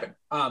didn't happen.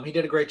 He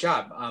did a great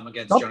job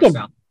against Jonas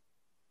Valanciunas.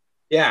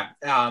 Yeah.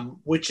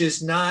 Which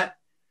is not,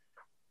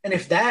 And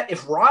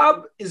if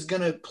Rob is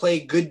going to play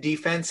good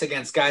defense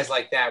against guys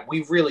like that,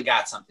 we've really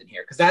got something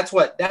here, because that's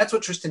what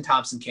Tristan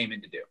Thompson came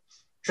in to do.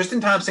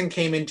 Tristan Thompson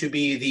came in to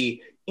be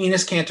the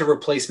Enes Kanter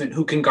replacement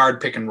who can guard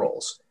pick and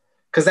rolls.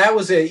 Because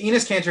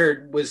Enes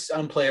Kanter was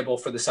unplayable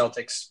for the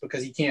Celtics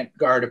because he can't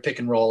guard a pick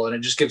and roll, and it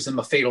just gives them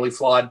a fatally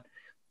flawed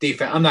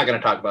defense. I'm not going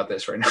to talk about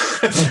this right now.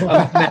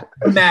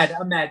 I'm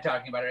mad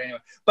talking about it anyway.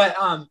 But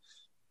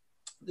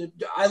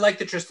I like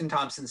the Tristan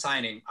Thompson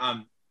signing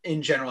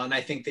in general, and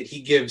I think that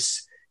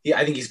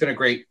I think he's been a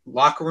great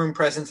locker room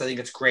presence. I think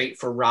it's great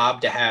for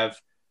Rob to have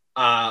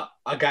a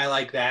guy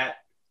like that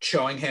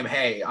showing him,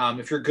 hey,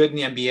 if you're good in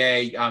the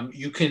NBA,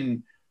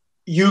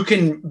 you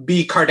can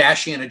be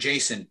Kardashian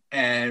adjacent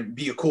and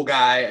be a cool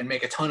guy and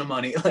make a ton of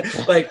money.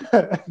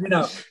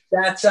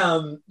 That's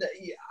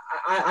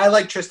I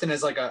like Tristan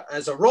as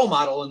a role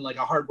model and like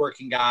a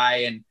hardworking guy.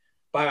 And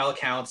by all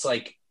accounts,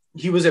 like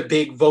he was a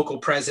big vocal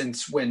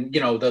presence when,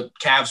 the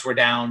Cavs were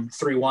down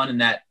 3-1 in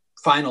that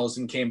finals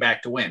and came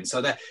back to win.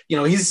 So that,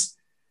 he's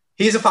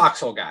a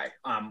foxhole guy,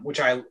 which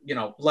I,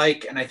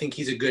 like, and I think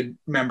he's a good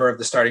member of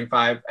the starting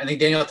five. I think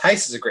Daniel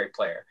Tice is a great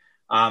player.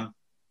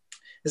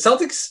 The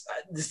Celtics,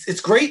 it's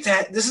great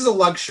this is a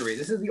luxury.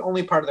 This is the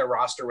only part of their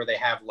roster where they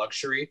have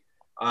luxury.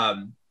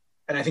 And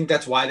I think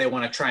that's why they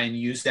want to try and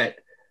use the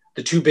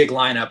two big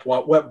lineup,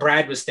 what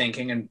Brad was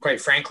thinking. And quite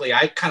frankly,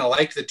 I kind of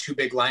liked the two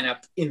big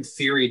lineup in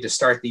theory to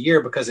start the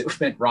year because it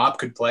meant Rob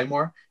could play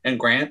more and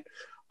Grant.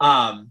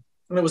 And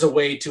it was a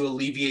way to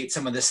alleviate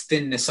some of this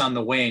thinness on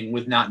the wing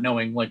with not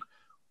knowing like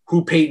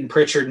who Peyton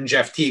Pritchard and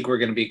Jeff Teague were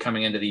going to be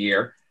coming into the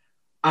year.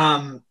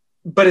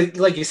 But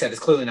like you said, it's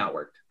clearly not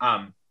worked.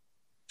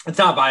 It's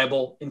not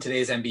viable in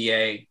today's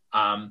NBA.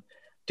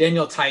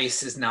 Daniel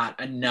Tice is not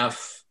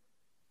enough.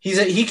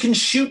 He can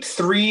shoot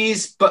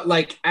threes, but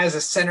like as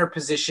a center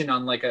position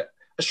on like a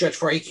stretch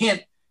floor, he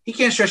can't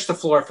stretch the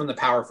floor from the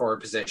power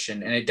forward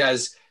position. And it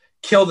does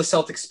kill the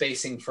Celtics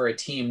spacing for a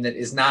team that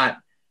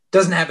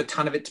doesn't have a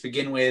ton of it to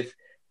begin with.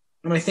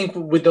 And I think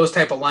with those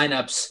type of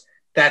lineups,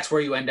 that's where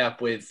you end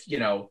up with,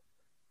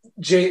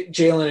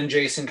 Jalen and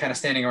Jason kind of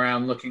standing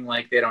around looking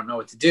like they don't know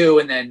what to do.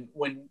 And then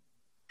when,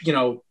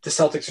 the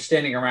Celtics are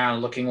standing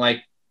around looking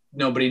like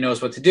nobody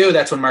knows what to do,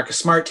 that's when Marcus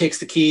Smart takes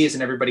the keys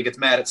and everybody gets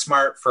mad at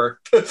Smart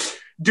for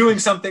doing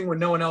something when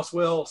no one else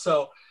will.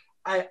 So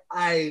I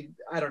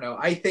don't know.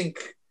 I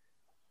think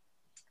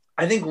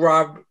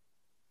Rob,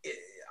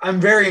 I'm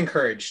very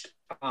encouraged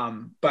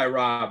by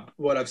Rob,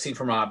 what I've seen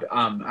from Rob.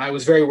 I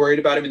was very worried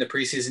about him in the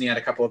preseason. He had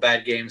a couple of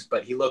bad games,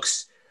 but he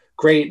looks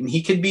great, and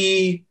he could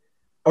be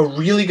a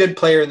really good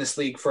player in this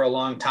league for a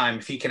long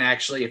time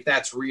if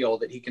that's real,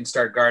 that he can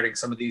start guarding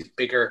some of these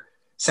bigger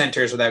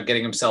centers without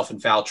getting himself in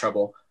foul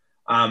trouble.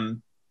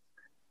 I'm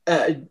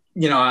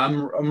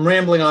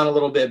rambling on a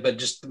little bit, but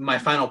just my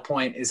final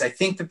point is I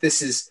think that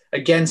this is,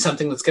 again,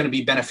 something that's going to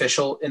be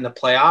beneficial in the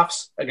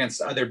playoffs against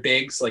other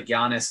bigs like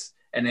Giannis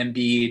and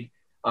Embiid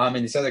and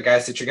these other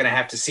guys that you're going to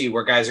have to see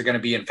where guys are going to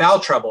be in foul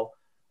trouble.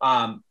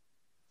 And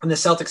the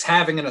Celtics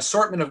having an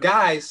assortment of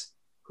guys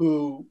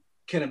who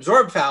can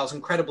absorb fouls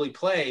and credibly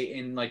play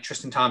in like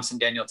Tristan Thompson,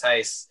 Daniel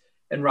Tice,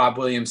 and Rob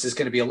Williams is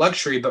going to be a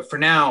luxury. But for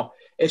now,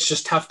 it's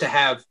just tough to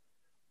have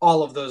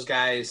all of those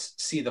guys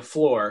see the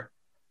floor.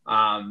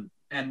 And,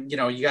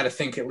 you got to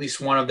think at least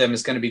one of them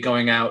is going to be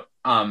going out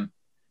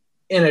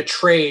in a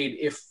trade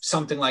if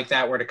something like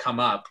that were to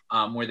come up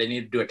where they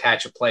needed to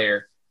attach a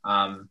player.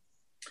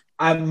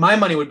 My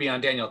money would be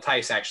on Daniel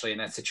Tice actually in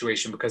that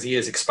situation because he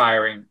is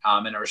expiring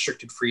and a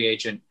restricted free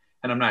agent.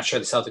 And I'm not sure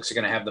the Celtics are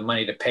going to have the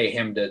money to pay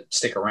him to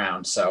stick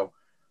around. So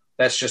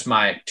that's just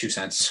my 2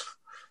 cents.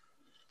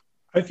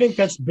 I think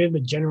that's been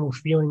the general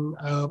feeling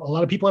of a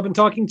lot of people I've been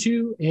talking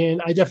to,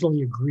 and I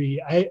definitely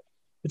agree.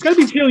 It's got to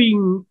be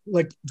feeling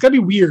like it's got to be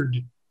weird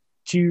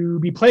to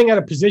be playing out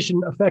of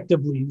position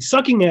effectively,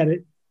 sucking at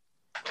it,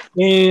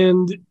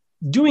 and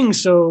doing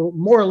so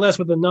more or less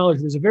with the knowledge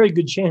there's a very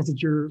good chance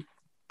that you're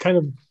kind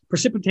of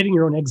precipitating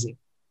your own exit.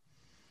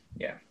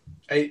 Yeah.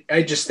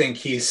 I just think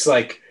he's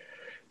like,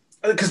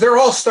 because they're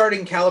all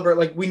starting caliber.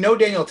 Like we know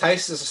Daniel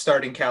Tice is a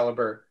starting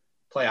caliber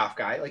playoff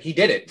guy. Like he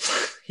did it.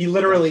 He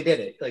literally did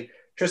it. Like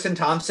Tristan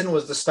Thompson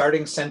was the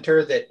starting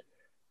center that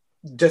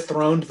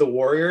dethroned the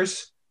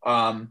Warriors,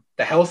 the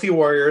healthy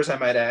Warriors, I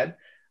might add,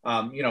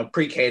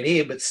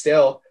 pre-KD, but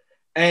still.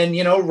 And,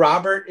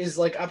 Robert is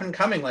like up and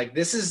coming. Like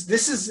this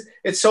is,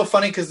 it's so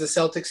funny because the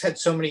Celtics had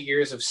so many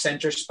years of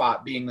center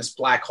spot being this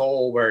black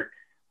hole where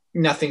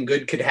nothing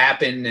good could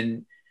happen.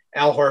 And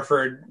Al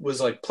Horford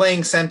was like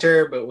playing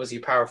center, but was he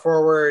power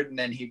forward? And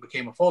then he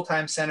became a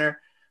full-time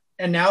center.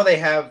 And now they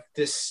have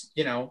this,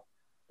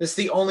 this is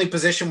the only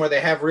position where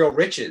they have real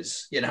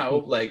riches,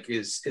 like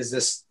is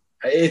this,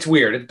 it's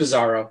weird. It's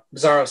bizarro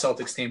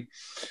Celtics team.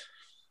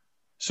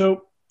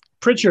 So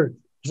Pritchard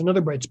is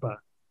another bright spot.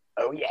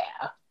 Oh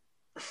yeah.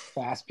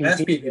 Fast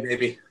PP,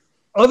 baby.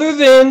 Other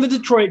than the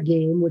Detroit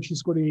game, which he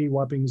scored a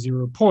whopping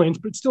 0 points,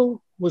 but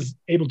still was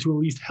able to at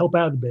least help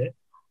out a bit.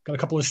 Got a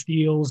couple of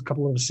steals, a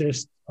couple of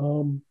assists.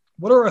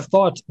 What are our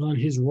thoughts on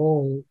his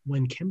role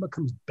when Kemba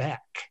comes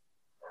back?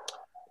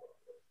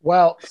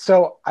 Well,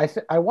 so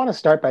I want to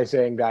start by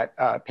saying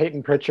that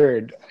Peyton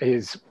Pritchard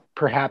is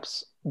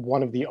perhaps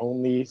one of the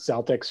only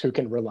Celtics who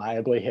can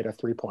reliably hit a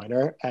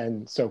three-pointer,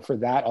 and so for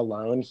that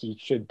alone, he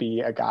should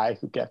be a guy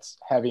who gets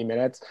heavy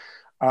minutes.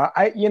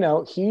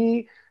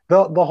 The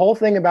whole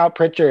thing about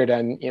Pritchard,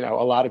 and a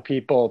lot of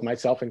people,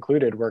 myself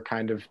included, were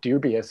kind of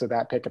dubious of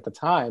that pick at the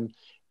time.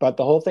 But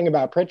the whole thing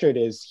about Pritchard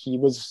is he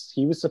was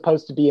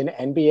supposed to be an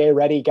NBA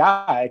ready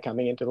guy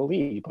coming into the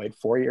league. He played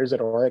 4 years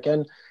at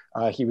Oregon.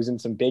 He was in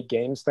some big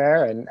games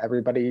there, and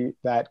everybody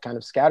that kind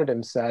of scouted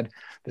him said,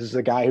 this is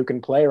a guy who can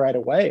play right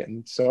away.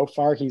 And so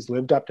far, he's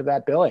lived up to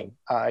that billing.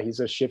 He's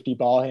a shifty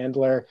ball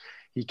handler.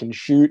 He can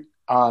shoot.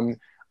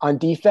 On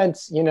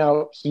defense,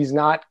 he's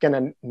not going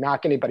to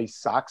knock anybody's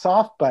socks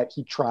off, but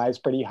he tries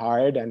pretty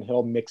hard, and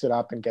he'll mix it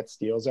up and get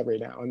steals every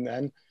now and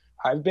then.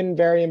 I've been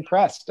very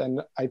impressed.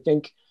 And I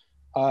think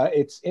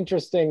it's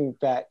interesting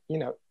that,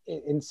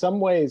 in some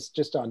ways,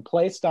 just on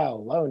play style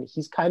alone,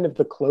 he's kind of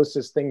the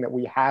closest thing that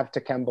we have to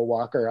Kemba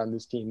Walker on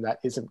this team that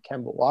isn't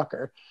Kemba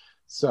Walker.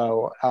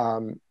 So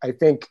I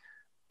think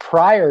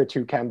prior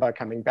to Kemba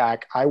coming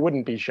back, I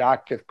wouldn't be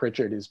shocked if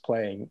Pritchard is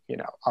playing,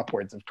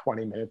 upwards of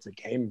 20 minutes a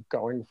game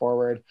going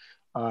forward,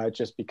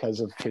 just because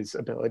of his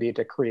ability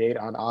to create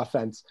on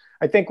offense.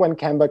 I think when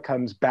Kemba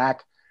comes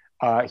back,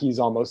 he's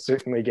almost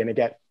certainly going to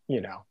get,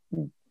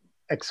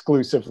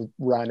 exclusive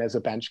run as a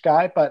bench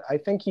guy, but I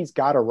think he's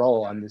got a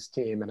role on this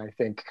team. And I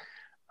think,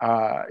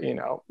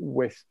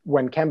 with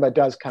when Kemba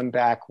does come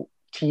back,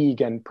 Teague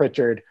and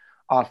Pritchard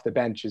off the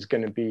bench is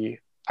going to be,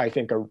 I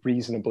think, a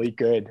reasonably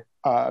good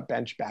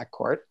bench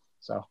backcourt.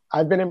 So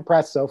I've been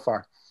impressed so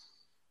far.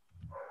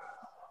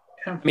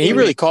 I mean, he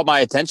really caught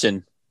my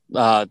attention.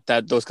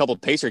 That those couple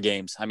of Pacer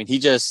games. I mean, he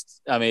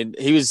closed. I mean,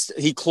 he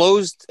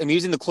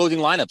was in the closing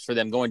lineups for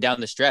them going down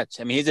the stretch.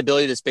 I mean, his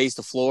ability to space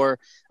the floor,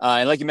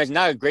 and like you mentioned,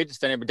 not a great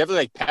defender, but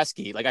definitely like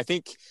pesky. Like I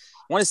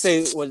want to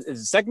say was the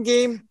second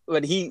game,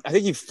 but I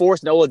think he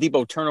forced an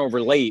Oladipo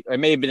turnover late. Or it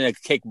may have been a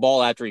kick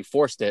ball after he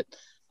forced it.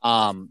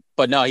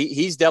 But no,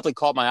 he's definitely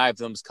caught my eye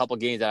for those couple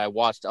of games that I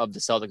watched of the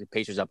Celtics and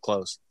Pacers up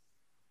close.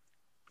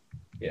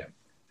 Yeah,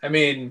 I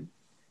mean,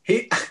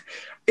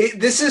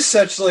 this is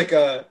such like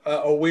a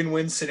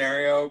win-win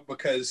scenario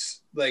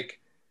because like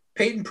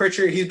Peyton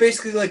Pritchard, he's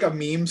basically like a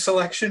meme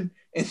selection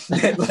in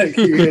that like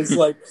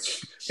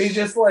he's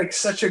just like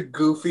such a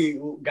goofy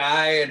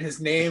guy, and his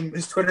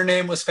Twitter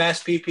name was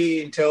Fast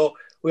PP until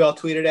we all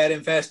tweeted at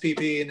him Fast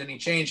PP, and then he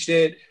changed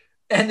it.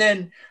 And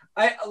then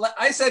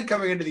I said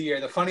coming into the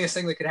year, the funniest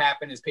thing that could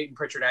happen is Peyton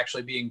Pritchard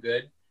actually being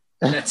good,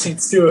 and that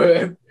seems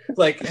to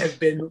have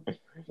been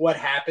what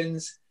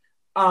happens.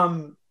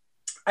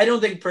 I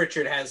don't think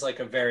Pritchard has like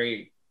a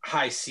very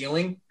high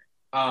ceiling,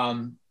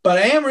 but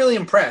I am really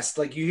impressed.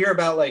 Like you hear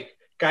about like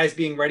guys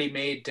being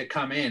ready-made to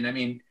come in. I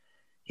mean,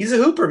 he's a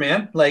hooper,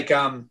 man. Like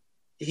I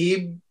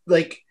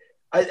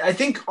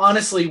think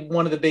honestly,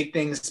 one of the big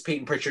things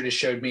Peyton Pritchard has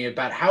showed me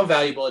about how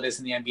valuable it is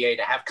in the NBA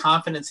to have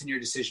confidence in your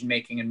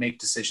decision-making and make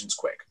decisions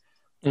quick.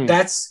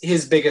 That's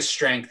his biggest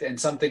strength, and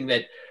something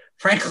that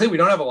frankly, we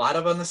don't have a lot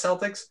of on the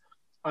Celtics.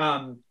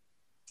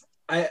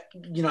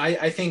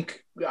 I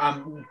think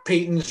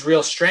Peyton's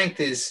real strength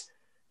is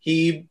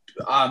he,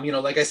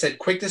 like I said,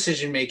 quick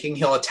decision making.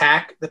 He'll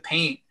attack the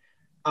paint.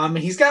 And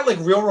he's got like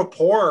real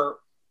rapport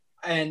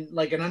and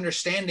like an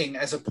understanding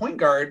as a point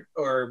guard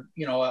or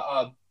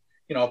a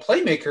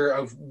playmaker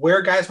of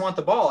where guys want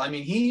the ball. I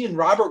mean, he and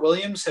Robert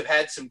Williams have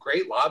had some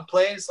great lob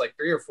plays, like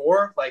 3 or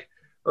 4, like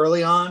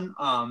early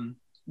on.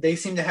 They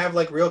seem to have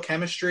like real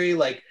chemistry.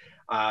 Like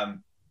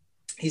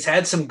he's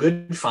had some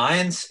good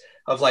finds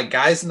of like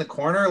guys in the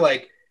corner.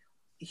 Like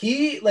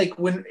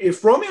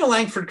if Romeo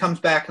Langford comes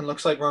back and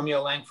looks like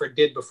Romeo Langford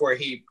did before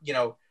he,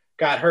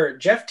 got hurt,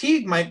 Jeff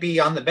Teague might be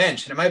on the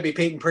bench, and it might be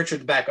Peyton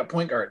Pritchard's backup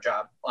point guard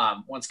job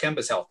once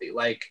Kemba's healthy,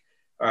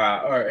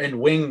 or in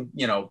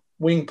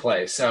wing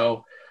play.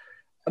 So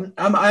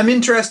I'm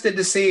interested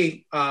to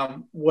see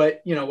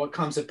what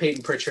comes of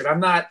Peyton Pritchard. I'm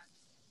not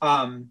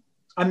going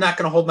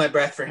to hold my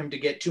breath for him to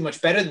get too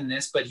much better than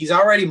this, but he's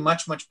already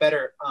much, much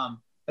better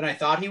than I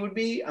thought he would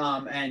be.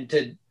 And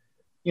to,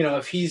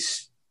 if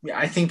he's,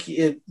 I think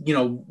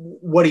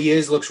what he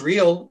is looks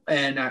real,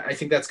 and I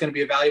think that's going to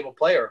be a valuable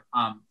player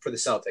for the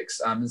Celtics,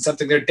 and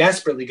something they're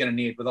desperately going to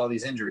need with all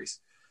these injuries.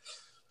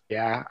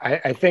 Yeah,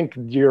 I think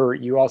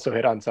you also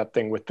hit on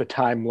something with the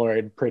Time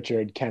Lord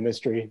Pritchard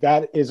chemistry.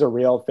 That is a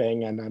real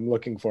thing, and I'm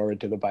looking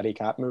forward to the buddy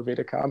cop movie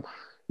to come.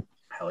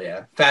 Hell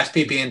yeah, Fast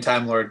PP and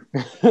Time Lord.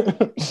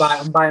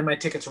 I'm buying my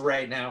tickets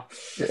right now.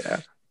 Yeah.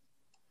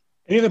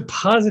 Any other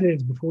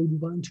positives before we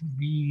move on to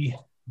the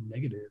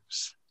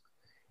negatives?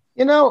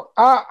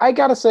 I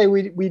got to say,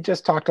 we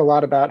just talked a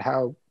lot about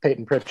how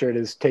Peyton Pritchard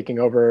is taking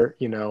over,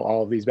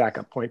 all of these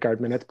backup point guard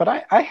minutes. But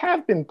I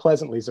have been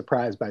pleasantly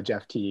surprised by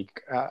Jeff Teague.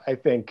 I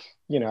think,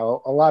 a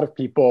lot of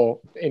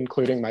people,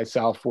 including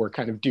myself, were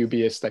kind of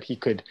dubious that he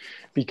could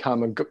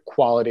become a good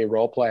quality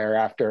role player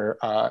after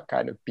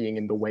kind of being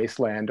in the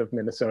wasteland of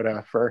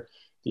Minnesota for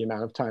the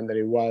amount of time that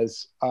he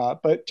was.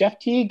 But Jeff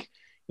Teague,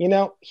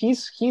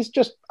 he's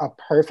just a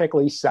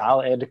perfectly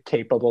solid,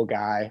 capable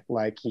guy.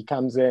 Like, he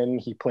comes in,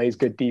 he plays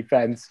good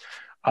defense.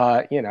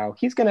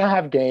 He's going to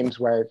have games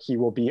where he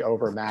will be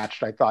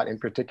overmatched. I thought in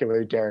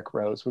particular, Derrick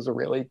Rose was a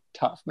really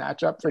tough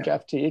matchup for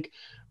Jeff Teague,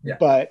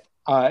 but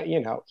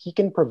he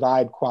can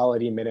provide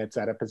quality minutes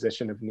at a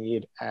position of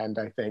need. And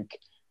I think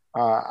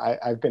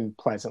I've been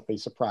pleasantly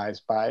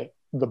surprised by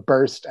the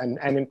burst and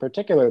in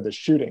particular the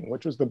shooting,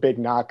 which was the big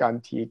knock on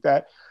Teague,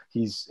 that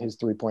his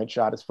 3-point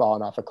shot has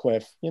fallen off a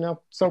cliff.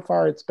 So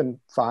far it's been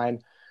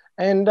fine.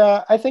 And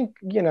I think,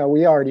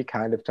 we already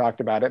kind of talked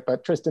about it,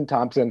 but Tristan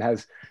Thompson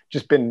has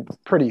just been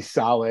pretty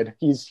solid.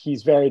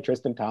 He's very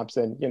Tristan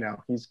Thompson.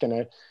 He's going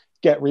to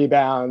get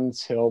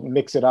rebounds. He'll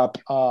mix it up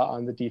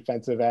on the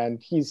defensive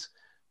end. He's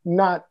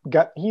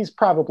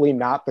probably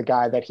not the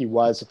guy that he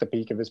was at the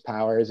peak of his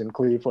powers in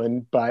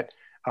Cleveland, but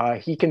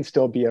he can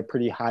still be a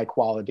pretty high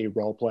quality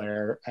role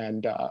player.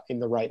 And in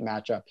the right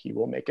matchup, he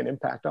will make an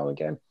impact on the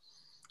game.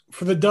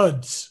 For the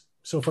duds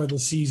so far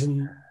this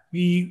season,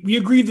 we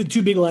agreed the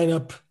two big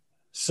lineup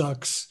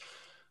sucks.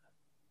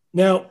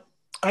 Now,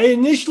 I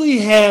initially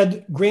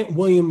had Grant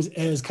Williams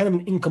as kind of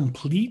an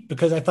incomplete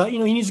because I thought, he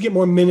needs to get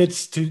more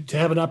minutes to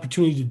have an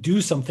opportunity to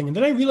do something. And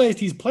then I realized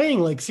he's playing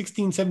like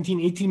 16,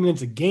 17, 18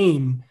 minutes a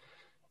game,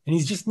 and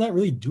he's just not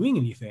really doing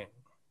anything.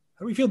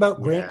 How do we feel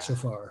about Grant so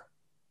far?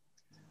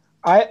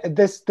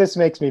 This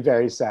makes me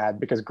very sad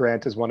because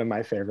Grant is one of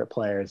my favorite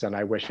players and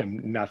I wish him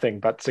nothing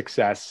but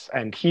success.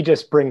 And he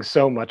just brings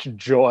so much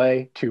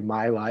joy to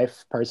my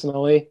life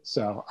personally.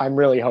 So I'm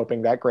really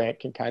hoping that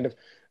Grant can kind of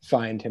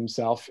find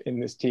himself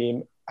in this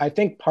team. I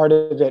think part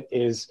of it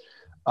is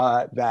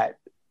that,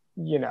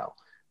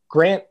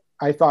 Grant,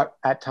 I thought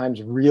at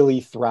times really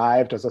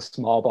thrived as a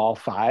small ball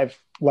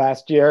 5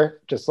 last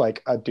year, just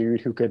like a dude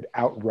who could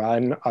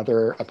outrun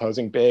other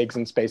opposing bigs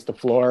and space the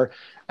floor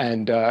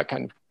and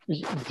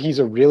he's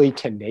a really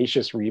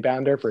tenacious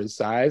rebounder for his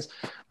size,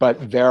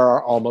 but there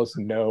are almost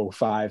no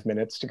 5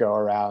 minutes to go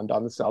around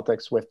on the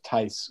Celtics with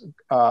Tice,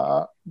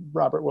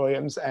 Robert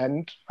Williams,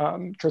 and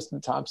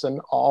Tristan Thompson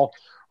all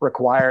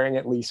requiring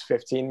at least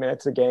 15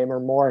 minutes a game or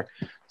more.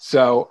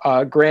 So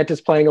Grant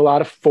is playing a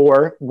lot of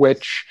 4,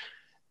 which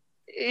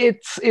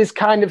is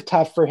kind of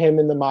tough for him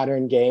in the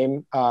modern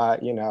game.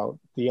 The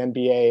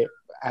NBA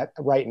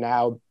right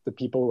now, the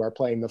people who are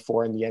playing the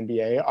 4 in the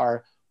NBA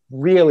are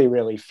really,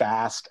 really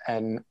fast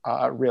and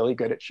really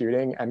good at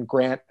shooting. And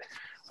Grant,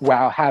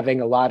 while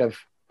having a lot of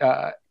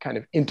kind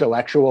of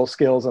intellectual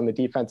skills on the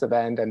defensive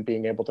end and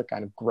being able to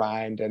kind of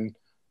grind and,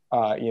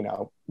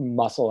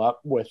 muscle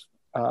up with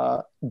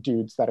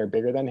dudes that are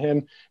bigger than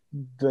him,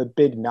 the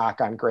big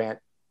knock on Grant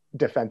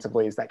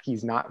defensively is that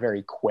he's not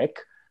very quick.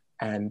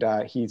 And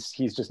he's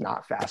just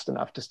not fast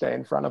enough to stay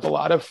in front of a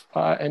lot of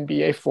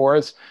NBA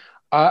 4s.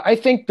 I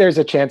think there's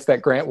a chance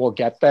that Grant will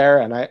get there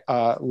and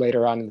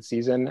later on in the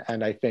season.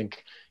 And I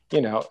think,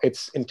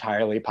 it's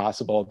entirely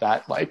possible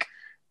that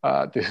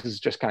this is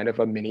just kind of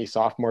a mini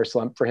sophomore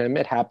slump for him.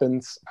 It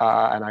happens.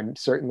 And I'm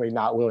certainly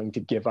not willing to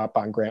give up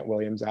on Grant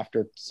Williams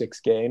after 6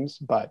 games,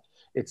 but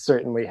it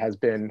certainly has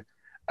been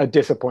a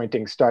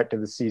disappointing start to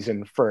the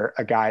season for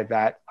a guy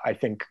that I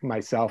think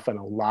myself and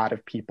a lot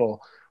of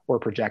people were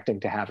projecting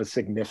to have a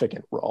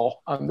significant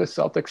role on the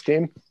Celtics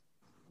team.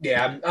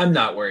 Yeah, I'm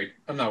not worried.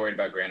 I'm not worried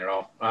about Grant at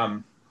all.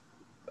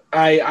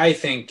 I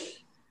think,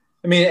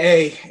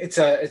 A, it's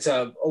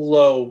a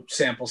low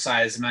sample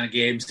size amount of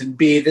games, and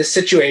B, this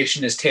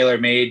situation is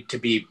tailor-made to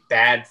be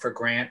bad for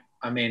Grant.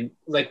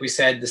 Like we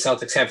said, the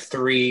Celtics have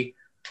 3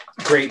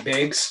 great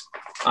bigs.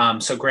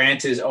 So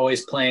Grant is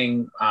always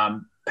playing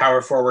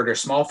power forward or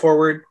small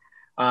forward.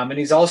 And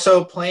he's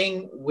also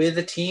playing with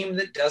a team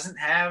that doesn't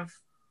have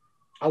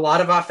a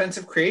lot of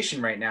offensive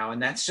creation right now.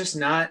 And that's just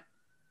not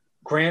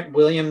Grant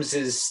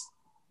Williams's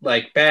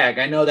bag.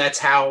 I know that's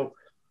how,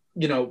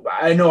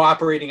 I know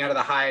operating out of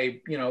the high,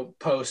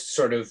 post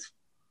sort of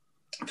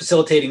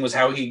facilitating was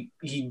how he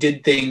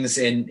did things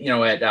in,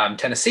 at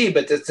Tennessee,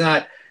 but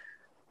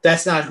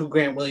that's not who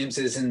Grant Williams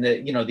is in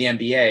the, the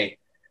NBA.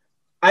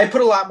 I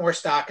put a lot more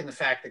stock in the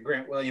fact that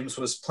Grant Williams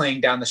was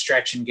playing down the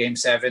stretch in Game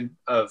 7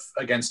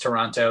 against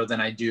Toronto than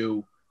I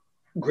do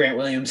Grant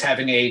Williams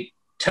having a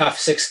tough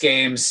 6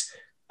 games,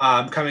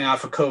 coming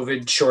off a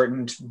COVID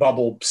shortened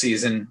bubble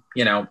season.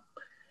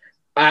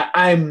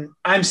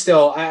 I'm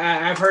still,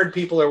 I've heard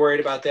people are worried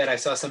about that. I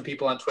saw some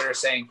people on Twitter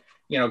saying,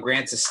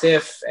 Grant's a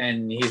stiff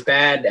and he's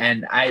bad.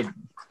 And I'm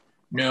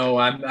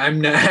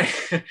not,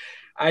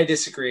 I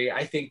disagree.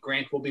 I think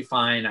Grant will be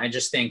fine. I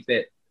just think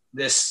that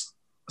this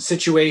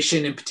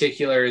situation in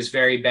particular is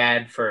very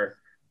bad for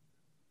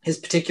his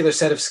particular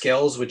set of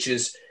skills, which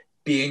is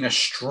being a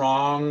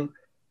strong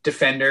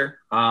defender.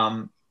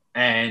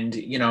 And,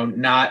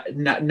 not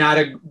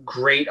a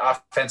great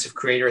offensive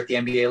creator at the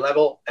NBA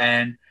level.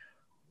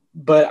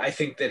 But I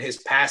think that his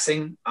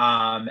passing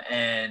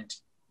and,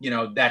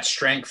 that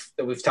strength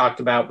that we've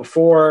talked about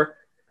before,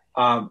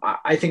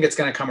 I think it's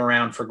going to come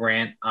around for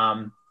Grant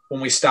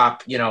when we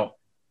stop,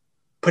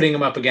 putting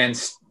him up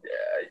against,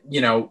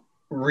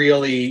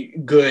 really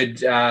good,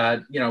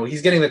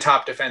 he's getting the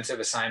top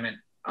defensive assignment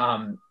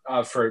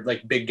for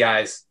like big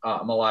guys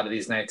a lot of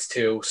these nights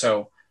too.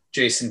 So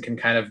Jason can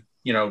kind of,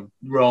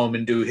 roam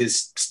and do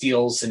his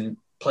steals and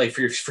play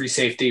for free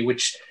safety,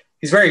 which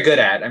he's very good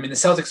at. I mean, the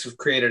Celtics have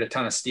created a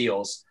ton of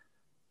steals,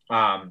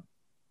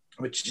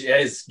 which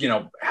has,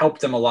 helped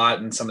them a lot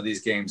in some of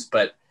these games.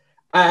 But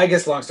I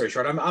guess long story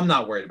short, I'm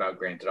not worried about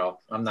Grant at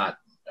all. I'm not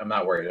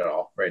worried at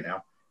all right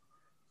now.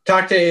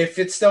 If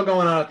it's still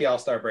going on at the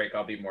All-Star break,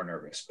 I'll be more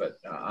nervous, but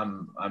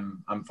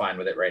I'm fine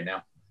with it right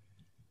now.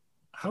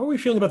 How are we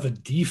feeling about the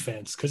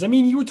defense? Because, I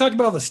mean, you were talking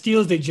about the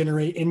steals they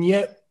generate, and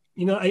yet,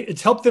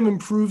 it's helped them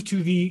improve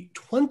to the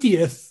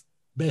 20th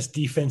best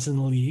defense in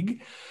the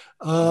league.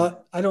 I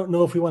don't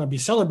know if we want to be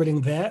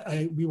celebrating that.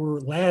 We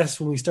were last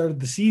when we started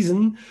the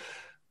season,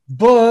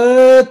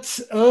 but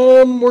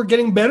we're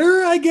getting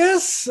better, I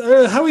guess.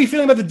 How are you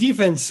feeling about the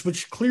defense,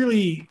 which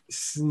clearly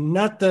is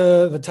not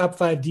the top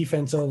 5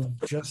 defense of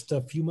just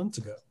a few months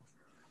ago?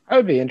 I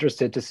would be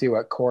interested to see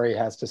what Corey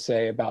has to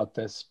say about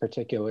this,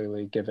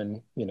 particularly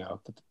given, that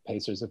the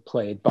Pacers have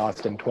played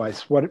Boston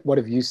twice. What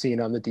have you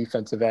seen on the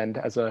defensive end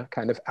as a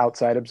kind of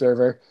outside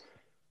observer?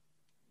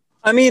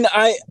 I mean,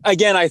 I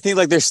think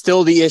like there's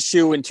still the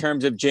issue in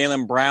terms of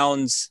Jaylen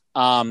Brown's,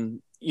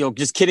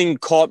 just getting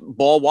caught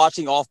ball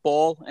watching off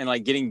ball and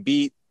like getting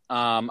beat.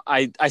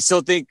 I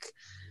still think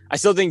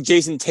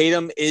Jason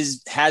Tatum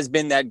has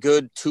been that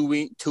good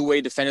two-way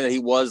defender that he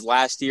was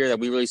last year that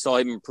we really saw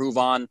him improve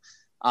on.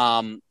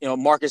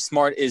 Marcus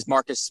Smart is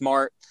Marcus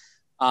Smart.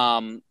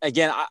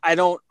 Again,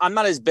 I'm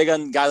not as big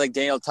on a guy like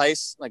Daniel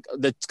Tice. Like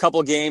the couple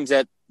of games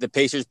that the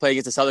Pacers play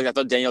against the Celtics, I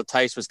thought Daniel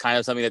Tice was kind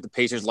of something that the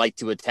Pacers like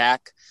to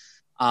attack.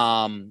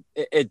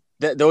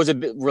 Those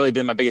have really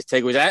been my biggest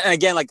takeaways. And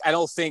again, like, I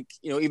don't think,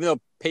 even though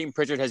Peyton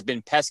Pritchard has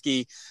been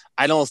pesky,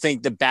 I don't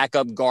think the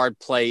backup guard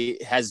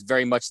play has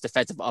very much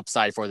defensive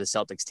upside for the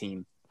Celtics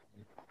team.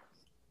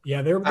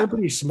 Yeah, they're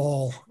pretty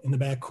small in the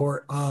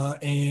backcourt.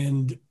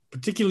 And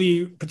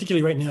particularly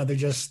right now, they're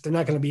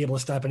not going to be able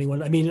to stop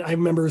anyone. I mean, I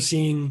remember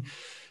seeing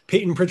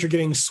Peyton Pritchard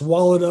getting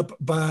swallowed up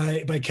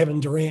by Kevin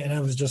Durant, and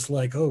I was just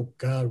like, oh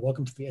God,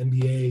 welcome to the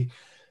NBA.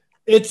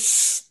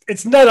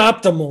 It's not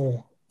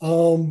optimal.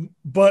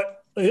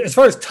 But as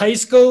far as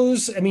Tice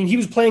goes, I mean, he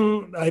was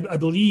playing, I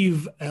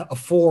believe, a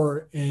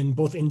 4 in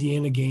both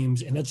Indiana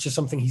games, and that's just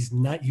something he's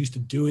not used to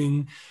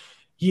doing.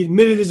 He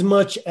admitted as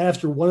much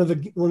after one of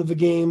the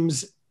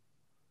games.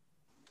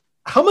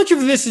 How much of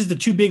this is the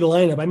too big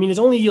lineup? I mean, it's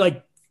only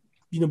like,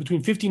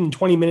 between 15 and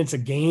 20 minutes a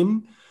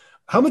game.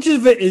 How much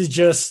of it is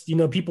just,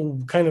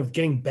 people kind of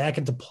getting back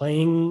into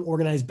playing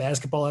organized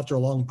basketball after a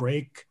long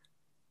break?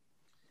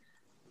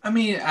 I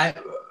mean,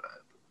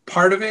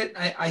 part of it,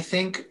 I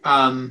think,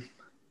 I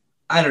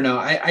don't know.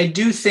 I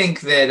do think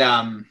that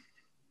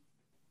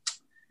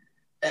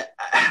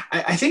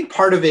I think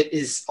part of it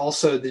is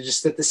also that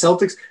the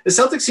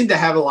Celtics seem to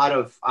have a lot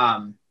of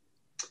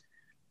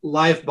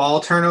live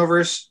ball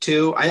turnovers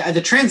too.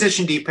 The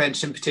transition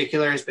defense in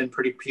particular has been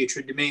pretty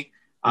putrid to me.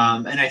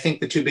 And I think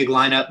the too big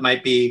lineup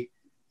might be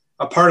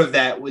a part of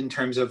that in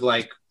terms of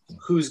like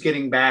who's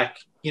getting back,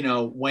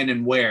 when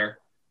and where.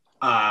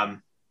 I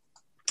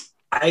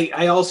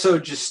also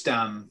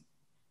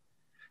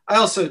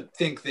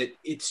think that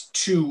it's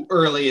too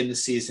early in the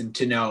season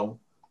to know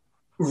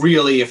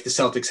really if the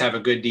Celtics have a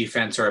good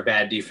defense or a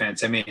bad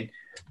defense. I mean,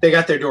 they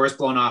got their doors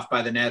blown off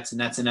by the Nets,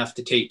 and that's enough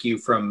to take you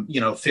from,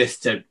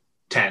 5th to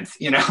 10th,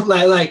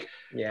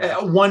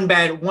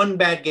 one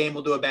bad game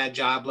will do a bad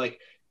job. Like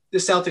the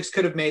Celtics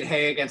could have made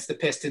hay against the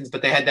Pistons,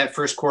 but they had that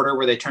first quarter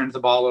where they turned the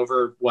ball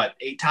over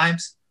 8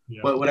 times,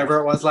 whatever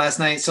it was last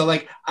night. So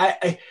like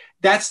I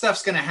that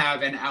stuff's going to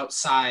have an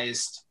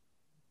outsized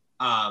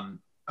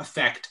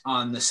effect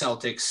on the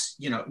Celtics,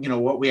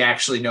 what we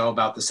actually know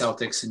about the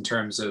Celtics in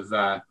terms of,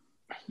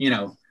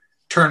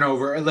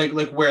 turnover,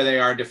 like where they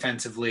are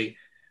defensively.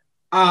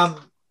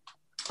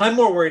 I'm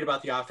more worried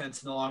about the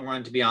offense in the long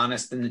run, to be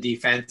honest, than the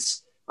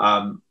defense.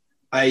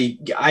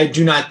 I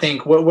do not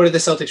think, what are the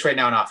Celtics right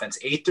now in offense?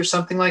 8th or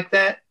something like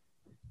that?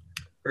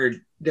 Or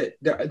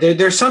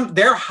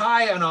they're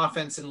high on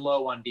offense and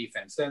low on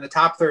defense. They're in the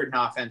top 3rd in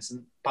offense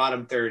and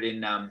bottom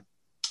 3rd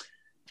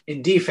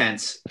in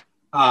defense.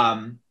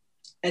 And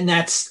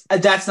that's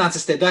not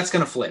sustainable. That's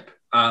going to flip.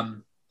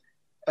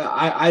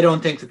 I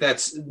don't think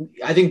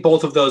I think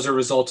both of those are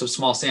results of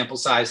small sample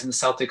size, and the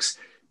Celtics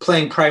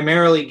playing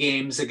primarily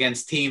games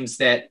against teams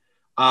that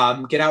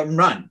get out and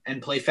run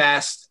and play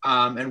fast.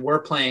 And we're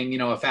playing,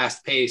 a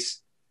fast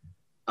pace.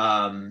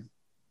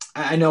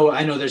 I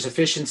know there's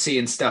efficiency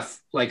and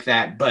stuff like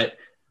that, but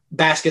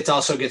baskets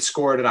also get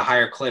scored at a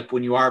higher clip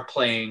when you are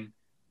playing,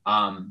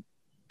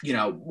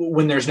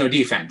 when there's no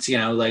defense,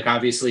 like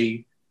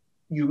obviously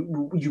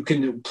you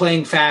can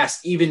playing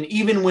fast,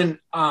 even when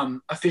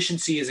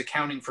efficiency is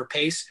accounting for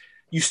pace,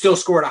 you still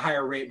score at a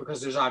higher rate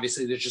because there's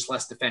just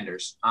less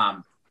defenders.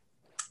 I'm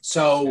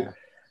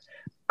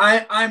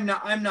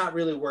not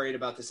really worried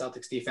about the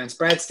Celtics defense.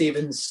 Brad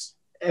Stevens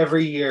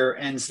every year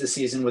ends the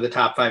season with a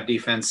top 5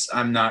 defense.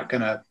 I'm not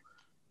gonna,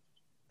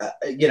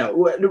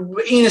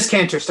 Enes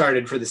Kanter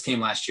started for this team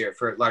last year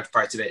for large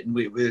parts of it, and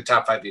we were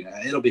top 5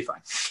 defense. It'll be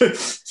fine.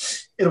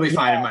 it'll be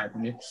fine in my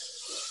opinion.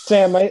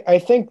 Sam, I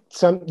think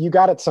you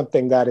got at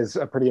something that is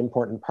a pretty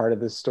important part of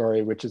this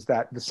story, which is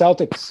that the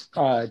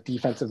Celtics'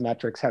 defensive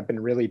metrics have been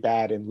really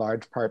bad in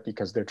large part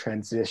because their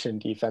transition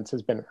defense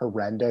has been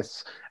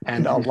horrendous.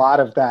 And a lot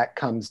of that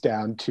comes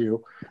down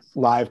to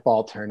live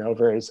ball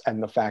turnovers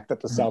and the fact that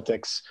the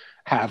Celtics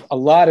have a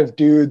lot of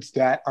dudes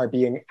that are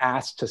being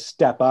asked to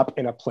step up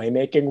in a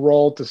playmaking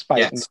role,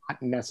 despite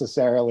not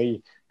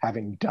necessarily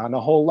having done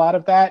a whole lot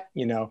of that.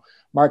 You know,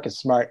 Marcus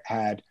Smart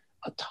had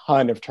a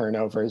ton of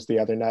turnovers the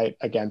other night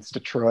against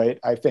Detroit.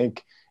 I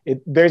think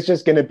there's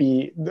just going to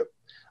be,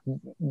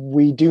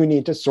 we do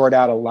need to sort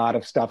out a lot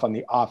of stuff on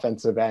the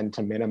offensive end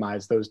to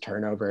minimize those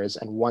turnovers.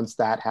 And once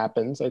that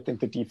happens, I think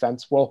the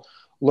defense will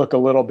look a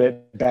little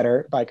bit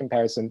better by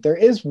comparison. There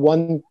is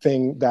one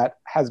thing that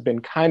has been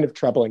kind of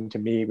troubling to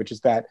me, which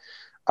is that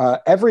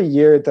every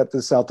year that the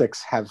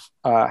Celtics have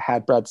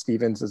had Brad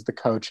Stevens as the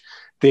coach,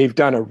 they've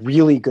done a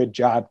really good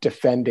job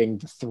defending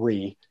the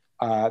three.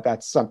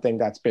 That's something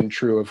that's been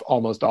true of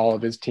almost all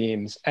of his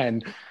teams.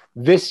 And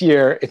this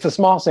year, it's a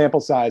small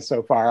sample size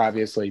so far,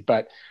 obviously,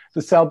 but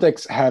the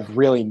Celtics have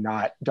really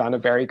not done a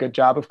very good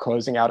job of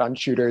closing out on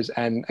shooters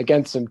and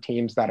against some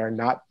teams that are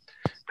not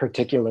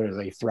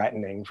particularly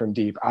threatening from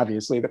deep.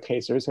 Obviously, the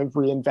Pacers have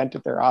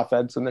reinvented their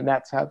offense and the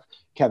Nets have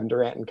Kevin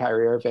Durant and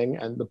Kyrie Irving,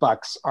 and the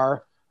Bucks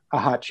are a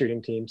hot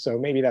shooting team. So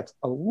maybe that's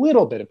a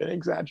little bit of an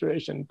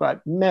exaggeration,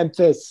 but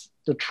Memphis,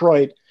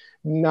 Detroit,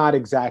 not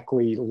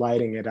exactly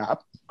lighting it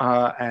up.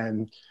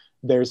 And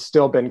there's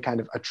still been kind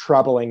of a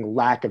troubling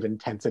lack of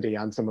intensity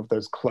on some of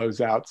those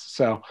closeouts.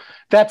 So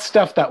that's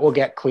stuff that will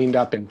get cleaned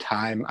up in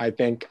time, I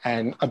think.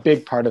 And a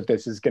big part of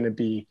this is going to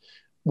be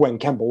when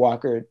Kemba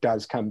Walker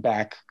does come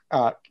back.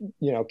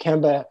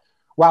 Kemba,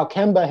 while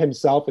Kemba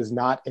himself is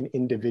not an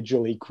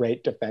individually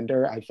great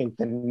defender, I think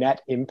the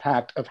net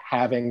impact of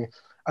having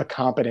a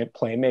competent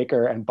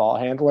playmaker and ball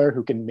handler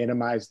who can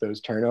minimize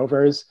those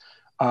turnovers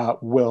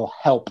will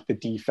help the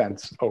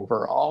defense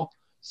overall.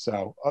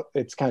 So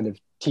it's kind of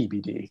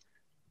TBD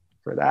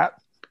for that.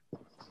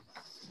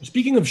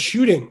 Speaking of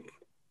shooting,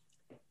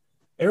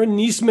 Aaron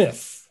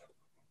Nesmith.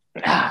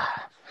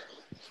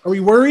 Are we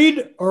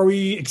worried? Are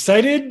we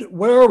excited?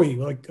 Where are we?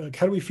 Like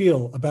how do we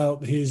feel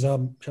about his,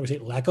 shall we say,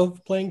 lack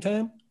of playing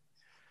time?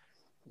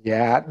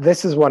 Yeah,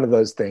 this is one of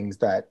those things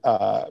that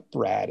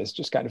Brad is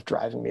just kind of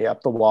driving me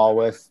up the wall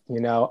with.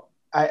 You know,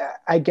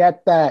 I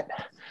get that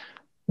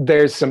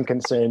there's some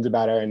concerns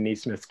about Aaron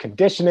Nesmith's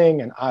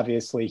conditioning, and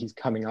obviously he's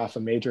coming off a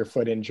major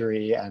foot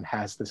injury and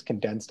has this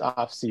condensed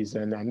off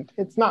season. And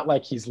it's not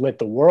like he's lit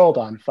the world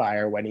on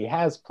fire when he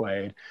has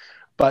played.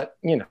 But,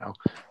 you know,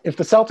 if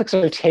the Celtics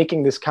are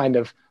taking this kind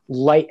of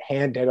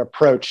light-handed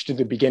approach to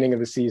the beginning of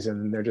the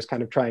season, and they're just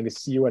kind of trying to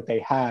see what they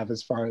have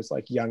as far as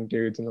like young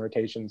dudes and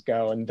rotations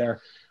go, and they're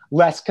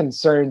less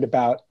concerned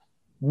about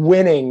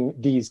winning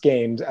these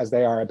games as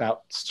they are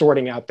about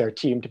sorting out their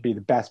team to be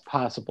the best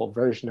possible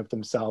version of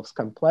themselves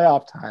come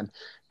playoff time,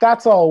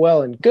 that's all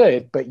well and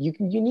good, but you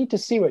need to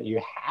see what you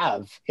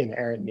have in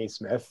Aaron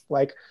Nesmith.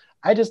 Like,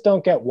 I just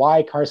don't get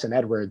why Carson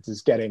Edwards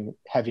is getting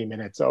heavy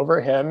minutes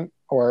over him,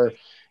 or,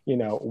 you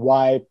know,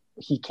 why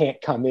he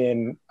can't come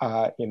in,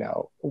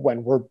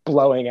 when we're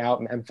blowing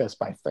out Memphis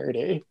by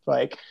 30.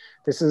 Like,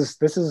 this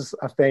is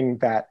a thing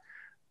that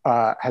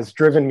has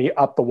driven me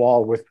up the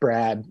wall with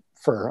Brad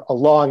for a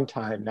long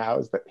time now,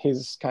 is that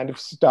his kind of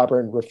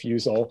stubborn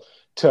refusal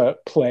to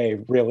play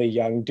really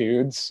young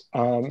dudes.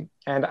 And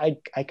I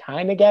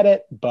kind of get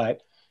it,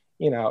 but,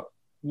 you know,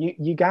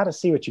 you got to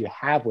see what you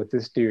have with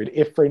this dude,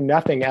 if for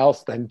nothing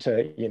else than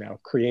to, you know,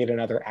 create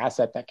another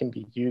asset that can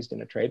be used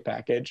in a trade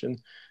package.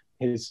 And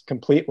his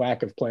complete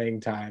lack of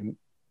playing time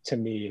to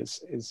me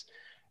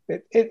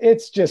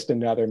it's just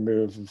another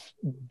move of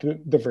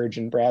the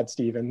Virgin Brad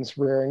Stevens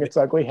rearing its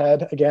ugly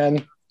head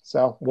again.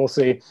 So we'll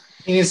see.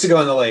 He needs to go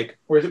in the lake.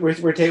 We're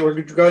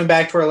going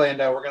back to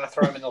Orlando. We're going to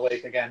throw him in the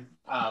lake again.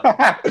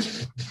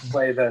 To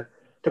play the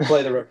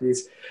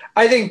rookies.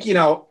 I think, you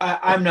know,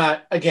 I'm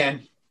not,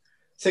 again,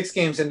 6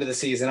 games into the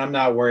season, I'm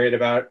not worried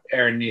about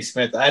Aaron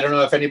Nesmith. I don't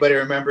know if anybody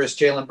remembers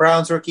Jaylen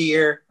Brown's rookie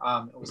year.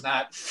 It was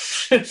not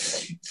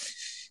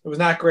it was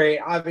not great.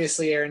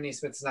 Obviously, Aaron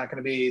Nesmith is not going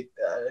to be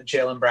a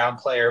Jaylen Brown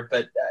player,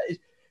 but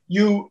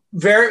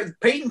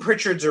Peyton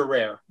Pritchards are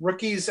rare.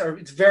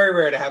 It's very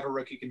rare to have a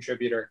rookie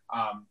contributor.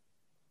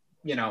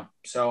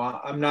 So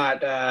I'm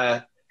not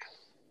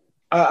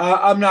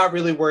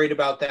really worried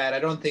about that. I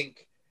don't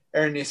think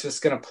Aaron Nesmith's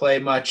going to play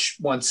much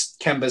once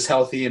Kemba's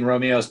healthy and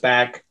Romeo's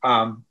back.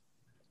 If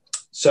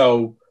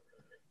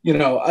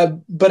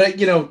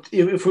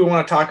we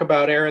want to talk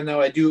about Aaron,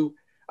 though,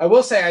 I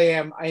will say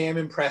I am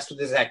impressed with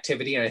his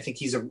activity, and I think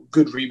he's a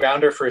good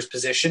rebounder for his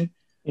position.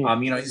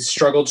 He's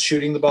struggled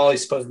shooting the ball.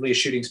 He's supposedly a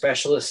shooting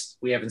specialist.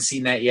 We haven't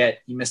seen that yet.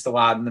 He missed a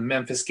lot in the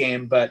Memphis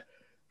game, but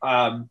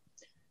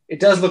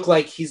it does look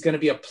like he's going to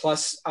be a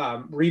plus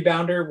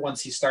rebounder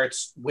once he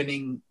starts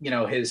winning,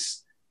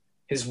 his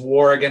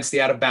war against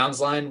the out of bounds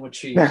line, which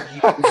he uses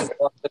a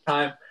lot of the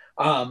time.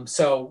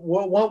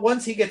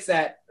 Once he gets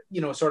that,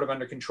 sort of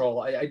under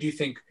control, I do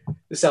think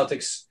the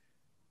Celtics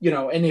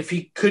and if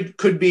he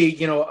could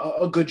be,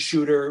 a good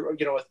shooter, a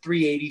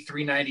 380,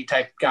 390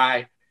 type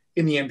guy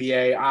in the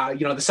NBA,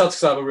 the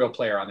Celtics will have a real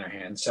player on their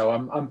hands.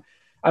 So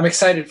I'm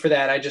excited for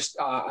that.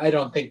 I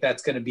don't think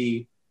that's going to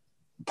be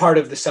part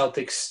of the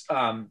Celtics,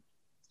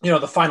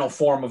 the final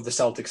form of the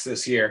Celtics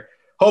this year.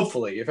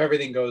 Hopefully, if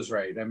everything goes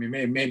right. I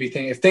mean,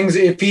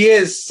 if he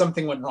is,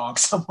 something went wrong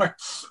somewhere.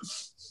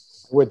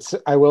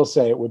 I will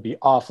say it would be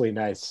awfully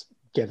nice,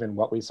 given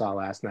what we saw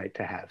last night,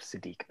 to have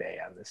Sadiq Bey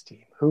on this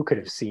team. Who could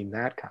have seen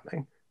that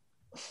coming?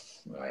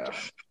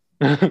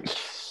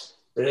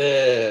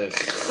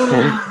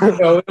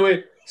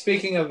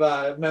 Speaking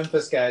of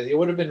Memphis guys, it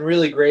would have been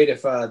really great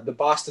if the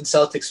Boston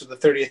Celtics with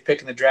the 30th pick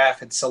in the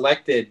draft had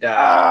selected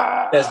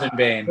Desmond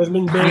Bane.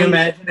 Can you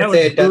imagine if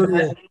they had done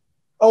that?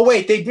 Oh,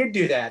 wait, they did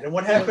do that. And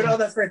what happened? Oh,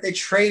 that's right. They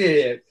traded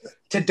it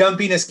to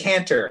Dumpiness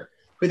Cantor,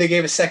 who they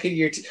gave a second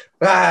year to.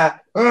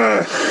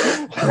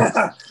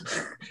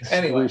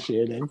 Anyway.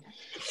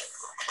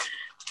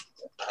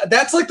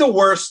 That's like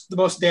the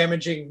most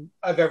damaging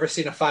I've ever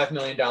seen a $5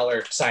 million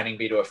signing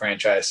be to a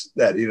franchise.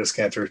 That Enos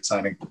Cantor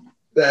signing.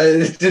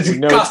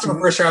 It cost him a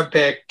first-round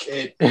pick.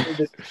 It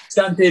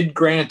stunted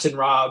Grant and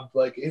Rob.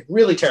 Like,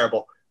 really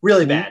terrible.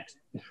 Really bad.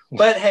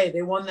 But hey,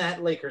 they won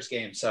that Lakers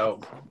game, so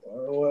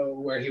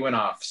where he went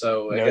off.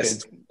 So I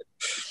guess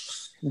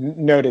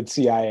noted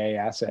CIA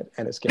asset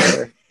and a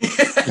skater.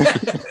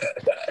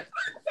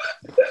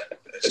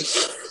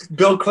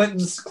 Bill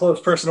Clinton's close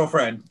personal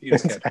friend.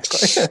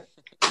 Exactly.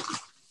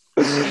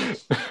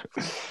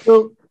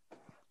 So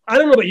I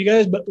don't know about you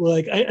guys, but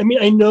I mean,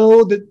 I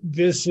know that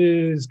this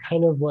is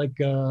kind of like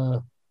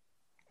a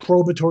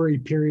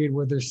probatory period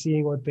where they're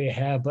seeing what they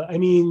have, but I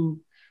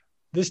mean,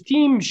 this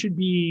team should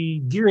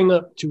be gearing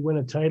up to win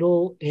a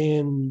title.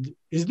 And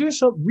is there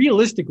something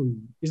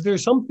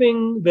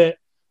that,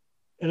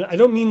 and I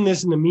don't mean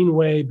this in a mean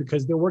way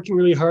because they're working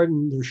really hard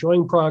and they're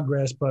showing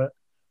progress, but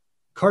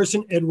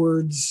Carson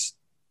Edwards,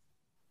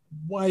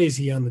 why is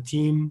he on the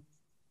team?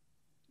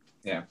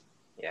 Yeah.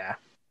 Yeah.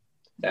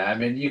 I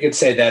mean, you could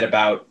say that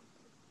about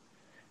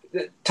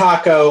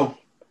Taco.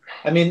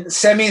 I mean,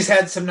 Semi's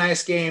had some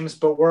nice games,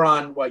 but we're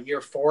on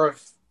year 4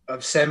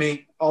 of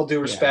Semi. All due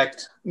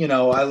respect,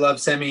 I love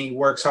Semi.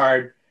 Works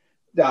hard.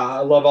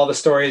 I love all the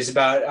stories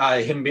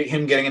about him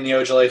getting in the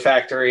Ojale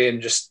factory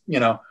and just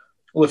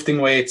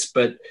lifting weights.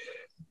 But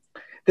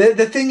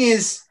the thing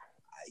is,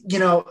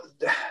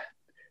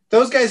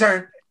 those guys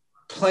aren't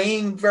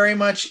playing very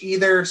much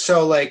either.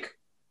 So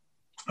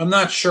I'm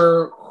not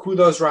sure who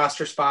those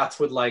roster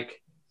spots would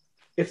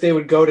if they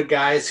would go to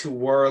guys who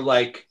were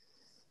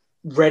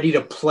ready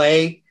to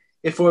play.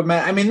 If it would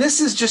matter. I mean, this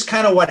is just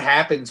kind of what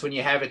happens when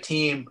you have a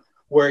team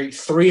where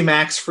 3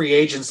 max free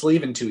agents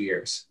leave in 2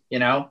 years,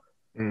 I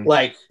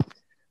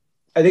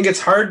think it's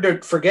hard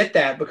to forget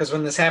that because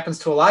when this happens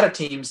to a lot of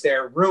teams,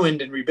 they're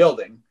ruined and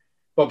rebuilding.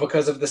 But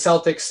because of the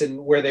Celtics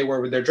and where they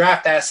were with their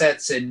draft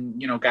assets and,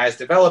 guys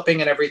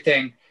developing and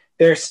everything,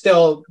 they're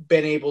still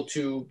been able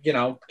to,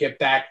 get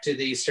back to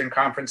the Eastern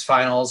Conference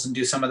Finals and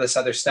do some of this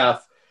other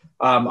stuff,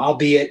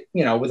 albeit,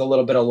 with a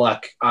little bit of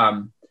luck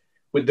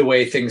with the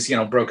way things,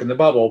 broke in the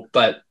bubble.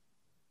 But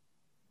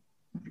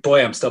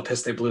boy, I'm still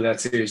pissed they blew that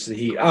series to the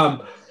Heat.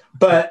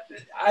 But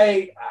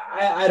I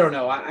don't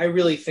know. I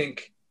really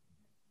think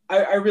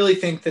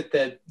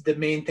that the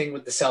main thing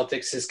with the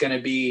Celtics is going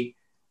to be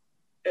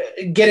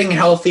getting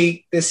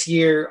healthy this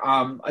year.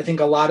 I think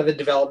a lot of the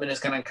development is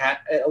going to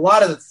 – a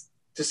lot of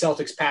the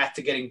Celtics' path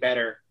to getting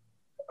better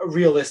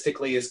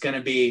realistically is going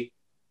to be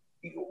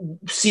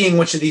seeing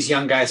which of these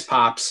young guys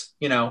pops.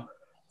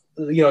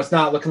 It's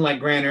not looking like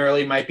Grant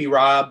early, might be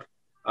Rob.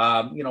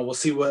 We'll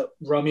see what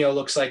Romeo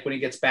looks like when he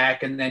gets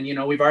back. And then,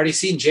 we've already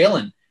seen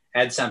Jalen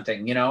add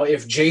something.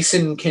 If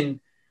Jason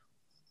can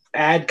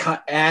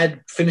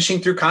add finishing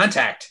through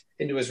contact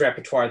into his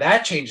repertoire,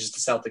 that changes the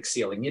Celtics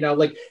ceiling.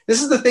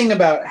 This is the thing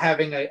about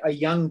having a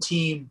young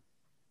team.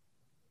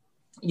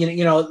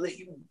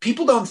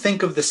 People don't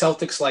think of the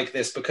Celtics like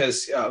this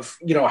because of,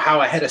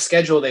 how ahead of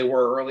schedule they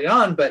were early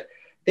on, but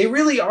they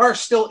really are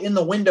still in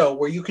the window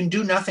where you can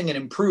do nothing and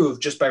improve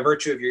just by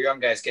virtue of your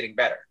young guys getting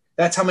better.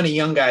 That's how many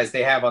young guys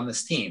they have on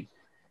this team.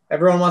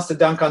 Everyone wants to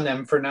dunk on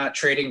them for not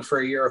trading for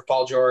a year of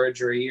Paul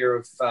George or a year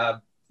of,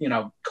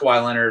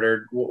 Kawhi Leonard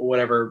or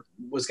whatever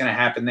was going to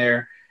happen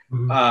there.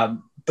 Mm-hmm.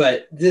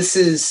 But this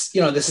is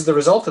the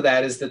result of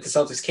that is that the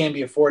Celtics can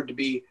be afforded to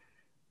be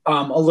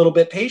a little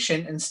bit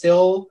patient and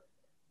still,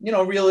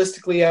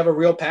 realistically have a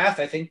real path,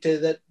 I think,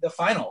 to the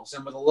finals.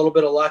 And with a little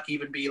bit of luck,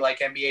 even be like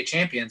NBA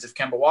champions if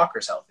Kemba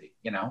Walker's healthy,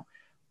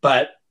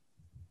 But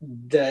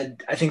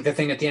I think the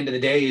thing at the end of the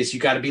day is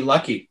you got to be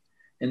lucky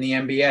in the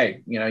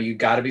NBA. You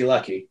got to be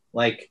lucky.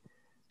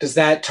 Does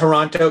that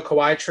Toronto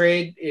Kawhi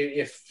trade,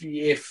 if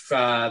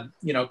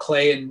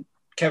Clay and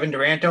Kevin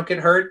Durant don't get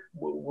hurt,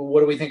 what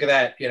do we think of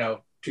that,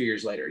 2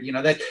 years later?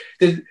 That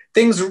the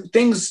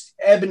things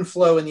ebb and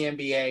flow in the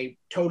NBA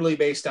totally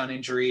based on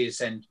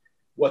injuries and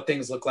what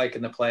things look like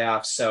in the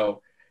playoffs.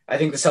 So I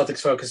think the Celtics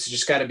focus has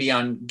just got to be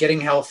on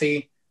getting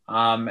healthy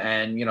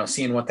and,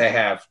 seeing what they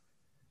have.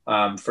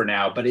 for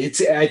now. But I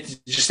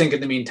just think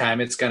in the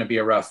meantime, it's going to be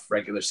a rough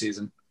regular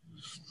season.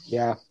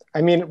 Yeah.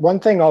 I mean, one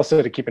thing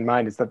also to keep in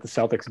mind is that the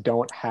Celtics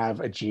don't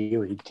have a G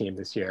League team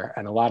this year.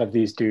 And a lot of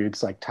these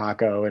dudes like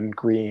Taco and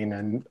Green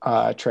and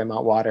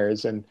Tremont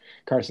Waters and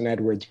Carson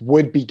Edwards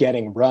would be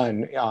getting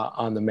run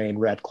on the main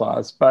Red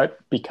Claws. But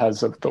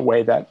because of the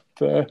way that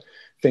the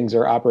things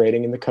are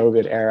operating in the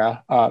COVID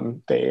era,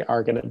 they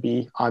are going to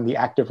be on the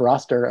active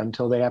roster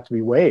until they have to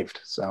be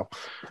waived. So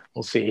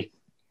we'll see.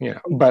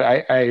 But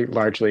I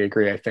largely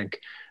agree. I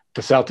think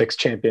the Celtics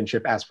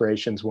championship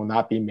aspirations will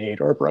not be made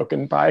or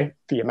broken by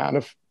the amount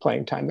of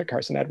playing time that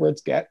Carson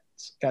Edwards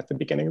gets at the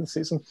beginning of the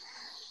season.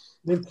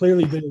 They've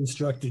clearly been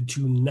instructed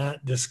to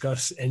not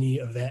discuss any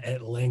of that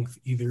at length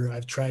either.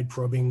 I've tried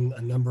probing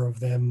a number of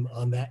them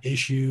on that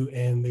issue,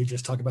 and they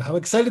just talk about how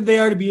excited they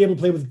are to be able to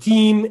play with the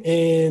team.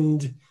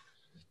 And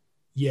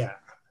yeah.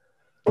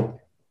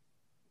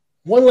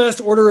 One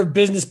last order of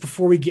business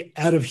before we get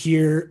out of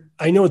here.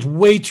 I know it's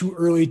way too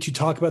early to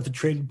talk about the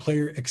traded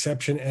player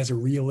exception as a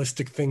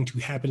realistic thing to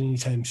happen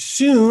anytime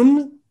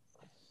soon.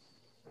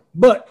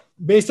 But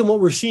based on what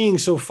we're seeing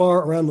so far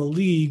around the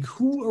league,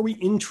 who are we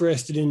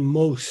interested in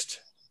most?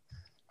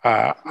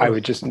 I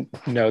would just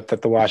note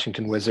that the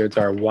Washington Wizards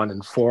are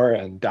 1-4,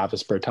 and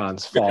Davis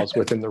Bertans falls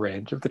within the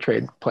range of the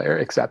trade player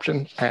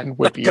exception and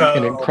would be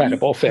an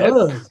incredible fit.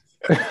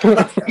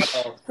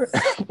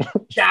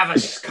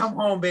 Davis, come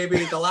home, baby.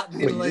 The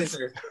Latvian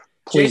laser.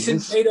 Please.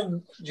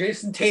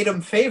 Jason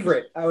Tatum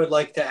favorite, I would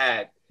like to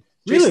add.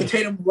 Really? Jason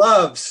Tatum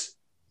loves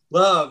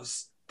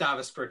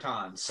Davis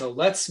Bertans. So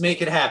let's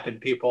make it happen,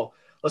 people.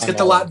 Let's get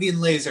the Latvian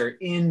laser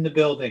in the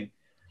building.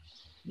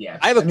 Yeah.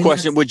 I have a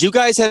question. Would you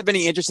guys have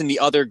any interest in the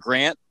other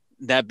Grant,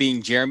 that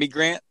being Jeremy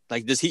Grant?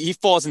 Like this, he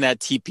falls in that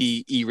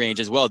TPE range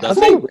as well,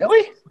 doesn't he?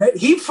 Really?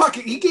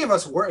 He gave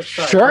us work.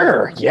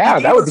 Sure. Yeah,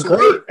 that would be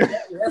great.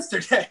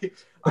 Yesterday,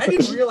 I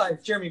didn't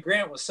realize Jeremy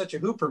Grant was such a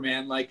hooper,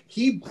 man. Like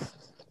he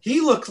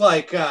looked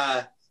like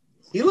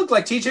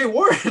TJ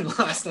Warren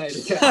last night.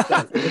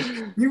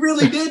 He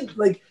really did.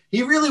 Like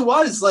he really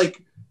was.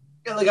 Like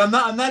I'm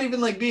not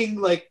even like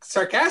being like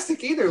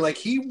sarcastic either. Like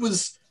he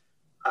was.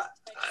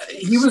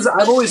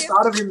 I've always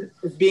thought of him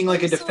as being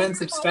like a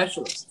defensive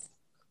specialist,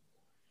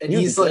 and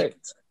he's like.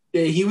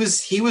 He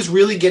was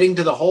really getting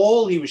to the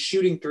hole. He was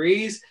shooting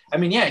threes. I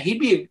mean, yeah, he'd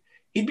be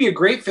a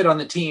great fit on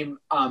the team.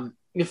 But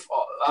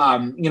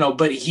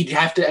he'd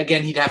have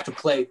to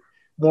play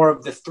more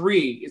of the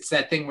three. It's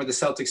that thing where the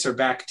Celtics are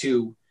back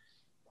to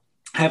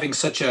having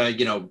such a,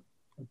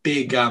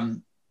 big,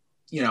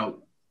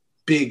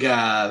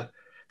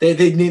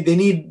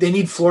 they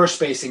need floor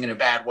spacing in a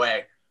bad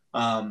way.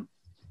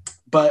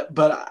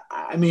 But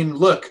I mean,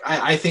 look,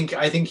 I think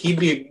he'd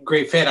be a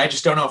great fit. I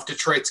just don't know if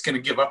Detroit's going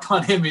to give up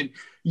on him in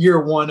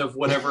year one of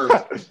whatever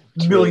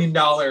 $1 million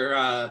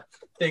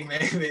thing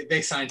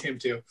they signed him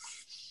to.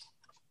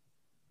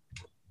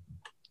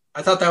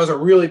 I thought that was a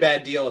really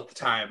bad deal at the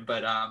time,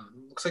 but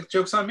looks like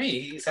joke's on me.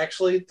 He's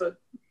actually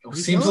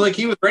seems like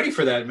he was ready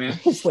for that, man.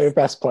 He's their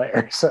best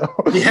player, so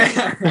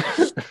yeah.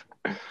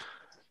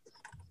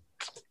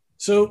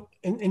 So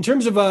in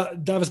terms of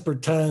Davis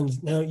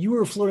Bertans, now you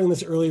were floating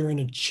this earlier in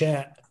a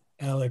chat,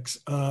 Alex.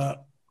 Do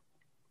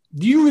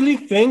you really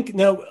think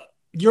now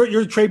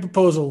your trade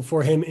proposal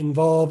for him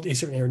involved a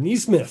certain Aaron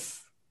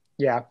Nesmith?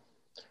 Yeah.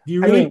 Do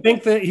you really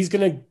think that he's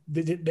going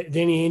to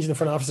Danny Ainge in the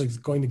front office is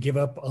going to give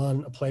up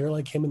on a player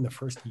like him in the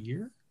first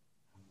year?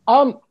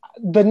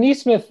 The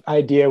Nesmith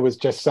idea was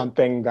just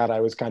something that I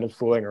was kind of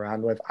fooling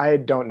around with. I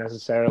don't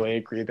necessarily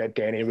agree that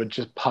Danny would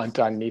just punt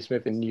on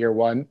Nesmith in year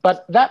one.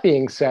 But that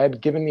being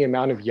said, given the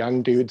amount of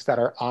young dudes that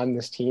are on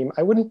this team,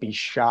 I wouldn't be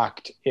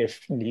shocked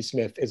if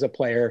Nesmith is a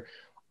player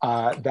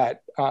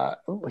that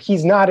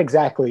he's not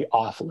exactly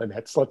off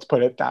limits. Let's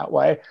put it that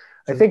way.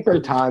 I think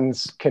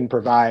Bertans can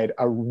provide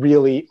a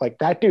really,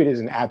 that dude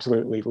is an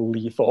absolutely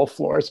lethal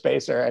floor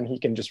spacer, and he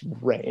can just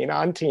rain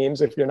on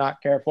teams if you're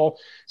not careful.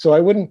 So I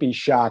wouldn't be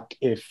shocked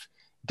if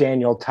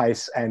Daniel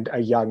Tice and a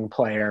young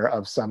player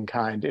of some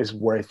kind is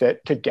worth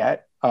it to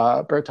get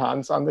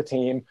Bertans on the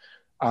team,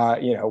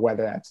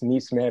 whether that's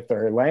Nesmith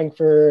or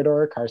Langford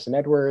or Carson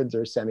Edwards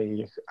or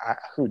Semi,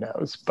 who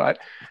knows. But,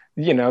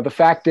 the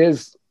fact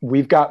is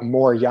we've got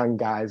more young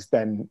guys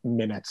than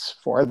minutes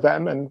for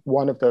them. And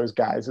one of those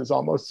guys is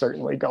almost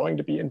certainly going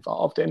to be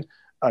involved in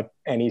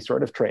any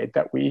sort of trade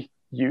that we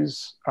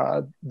use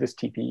this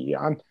TPE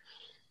on.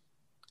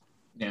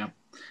 Yeah.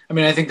 I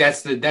mean, I think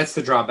that's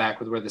the drawback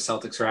with where the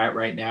Celtics are at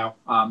right now.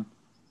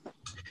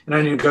 In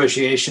our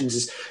negotiations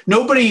is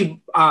nobody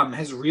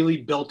has really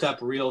built up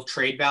real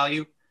trade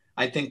value.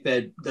 I think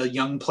that the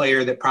young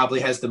player that probably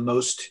has the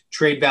most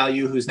trade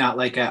value, who's not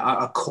like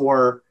a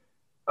clear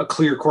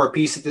core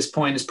piece at this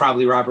point, is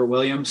probably Robert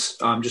Williams,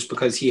 just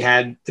because he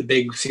had the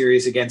big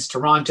series against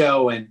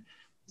Toronto and,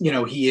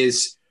 he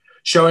is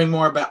showing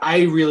more, but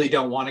I really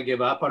don't want to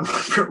give up on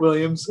Robert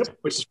Williams,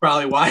 which is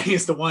probably why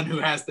he's the one who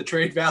has the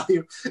trade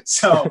value.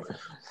 So,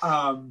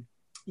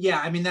 yeah,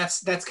 I mean,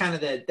 that's kind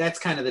of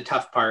the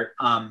tough part,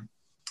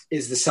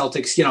 is the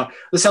Celtics.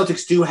 The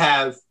Celtics do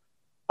have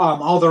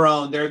all their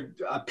own. They're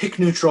pick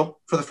neutral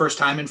for the first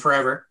time in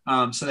forever.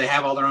 So they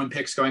have all their own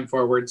picks going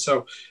forward.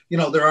 So,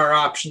 there are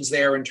options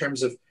there in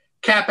terms of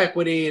cap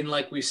equity. And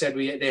like we said,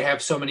 they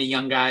have so many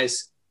young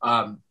guys.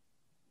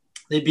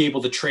 They'd be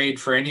able to trade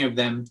for any of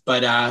them.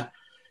 But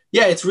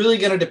it's really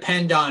going to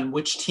depend on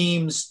which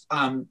teams,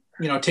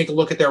 take a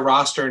look at their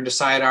roster and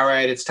decide, all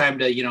right, it's time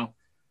to,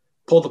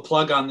 pull the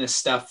plug on this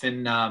stuff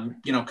and,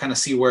 kind of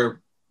see where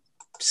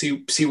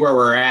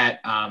we're at.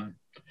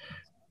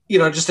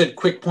 Just a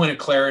quick point of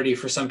clarity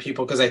for some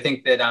people, because I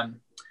think that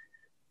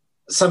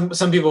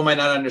some people might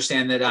not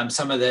understand that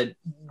some of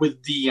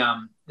with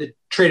the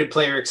traded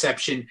player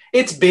exception,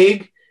 it's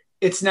big.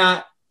 It's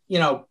not,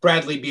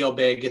 Bradley Beal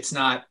big. It's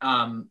not,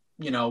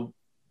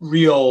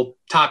 real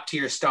top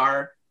tier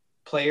star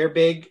player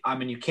big. I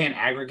mean, you can't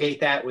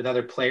aggregate that with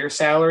other player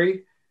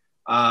salary.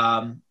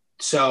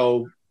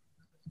 So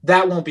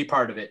that won't be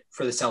part of it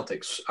for the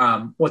Celtics.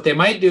 What they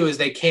might do is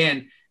they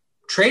can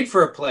trade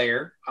for a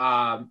player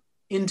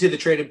into the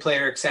traded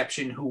player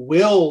exception who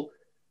will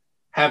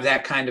have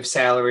that kind of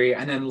salary,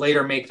 and then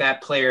later make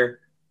that player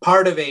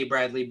part of a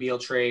Bradley Beal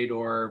trade,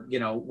 or,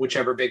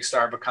 whichever big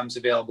star becomes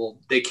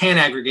available. They can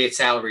aggregate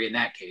salary in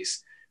that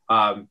case.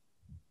 And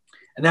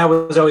that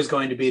was always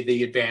going to be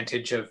the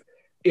advantage of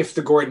if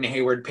the Gordon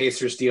Hayward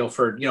Pacers deal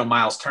for,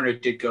 Miles Turner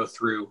did go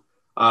through.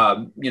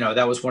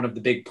 That was one of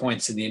the big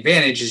points in the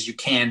advantage is you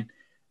can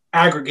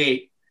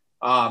aggregate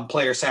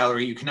player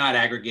salary. You cannot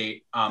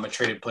aggregate a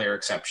traded player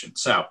exception.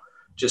 So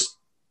just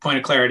point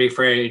of clarity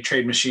for a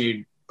trade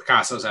machine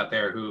Picassos out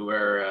there who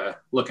are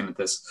looking at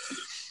this.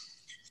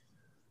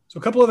 So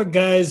a couple other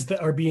guys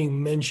that are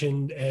being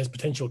mentioned as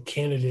potential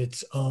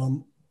candidates.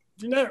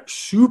 They're not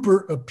super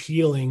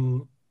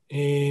appealing,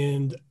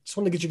 and just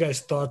want to get you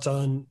guys' thoughts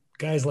on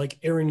guys like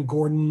Aaron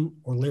Gordon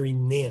or Larry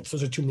Nance.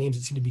 Those are two names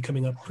that seem to be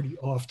coming up pretty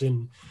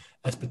often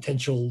as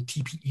potential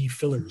TPE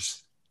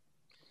fillers.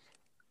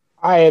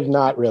 I have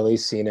not really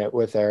seen it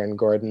with Aaron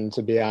Gordon,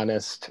 to be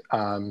honest.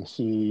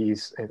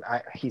 He's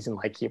in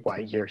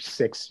year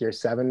 6, year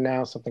 7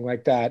 now, something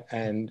like that.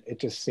 And it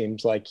just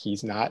seems like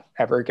he's not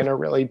ever going to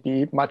really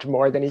be much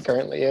more than he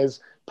currently is.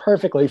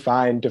 Perfectly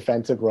fine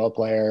defensive role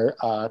player,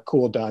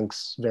 cool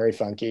dunks, very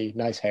funky,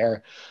 nice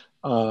hair.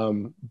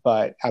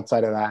 But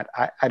outside of that,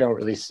 I don't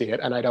really see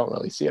it. And I don't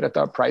really see it at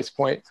that price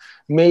point.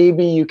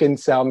 Maybe you can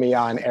sell me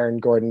on Aaron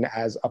Gordon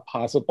as a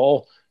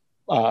possible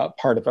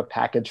part of a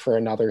package for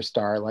another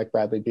star like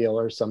Bradley Beal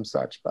or some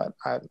such, but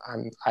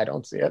I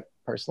don't see it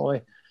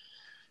personally.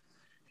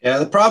 Yeah,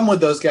 the problem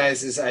with those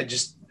guys is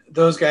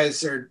those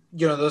guys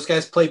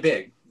play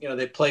big.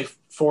 They play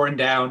 4 and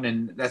down,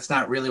 and that's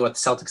not really what the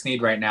Celtics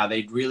need right now.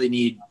 They really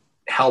need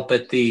help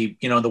at the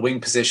the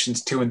wing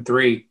positions 2 and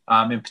 3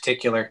 in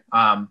particular,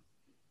 and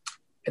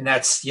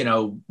that's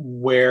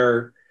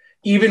where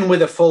even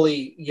with a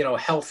fully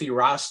healthy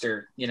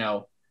roster,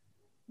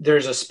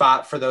 there's a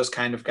spot for those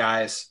kind of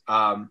guys.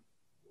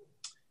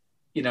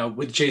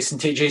 With Jason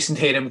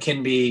Tatum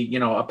can be,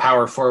 a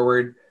power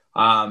forward.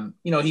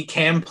 He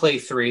can play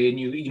 3, and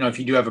if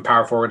you do have a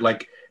power forward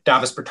like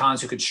Davis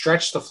Bertans who could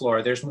stretch the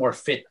floor, there's more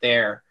fit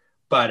there.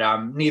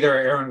 But neither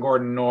Aaron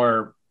Gordon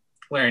nor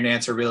Larry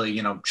Nance are really,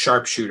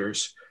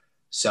 sharpshooters.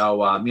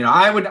 So,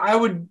 I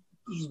would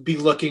be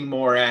looking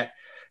more at,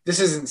 this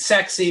isn't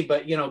sexy,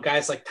 but,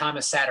 guys like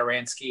Thomas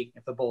Satoransky,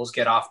 if the Bulls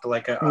get off to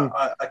like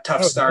a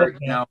tough start,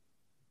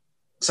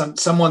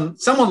 someone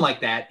like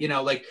that,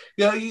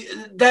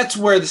 that's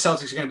where the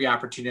Celtics are going to be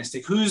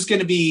opportunistic. Who's going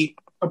to be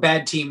a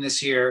bad team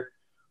this year?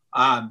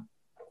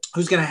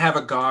 Who's going to have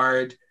a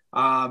guard?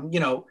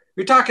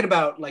 You're talking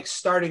about like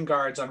starting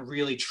guards on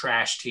really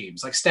trash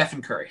teams like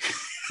Stephen Curry.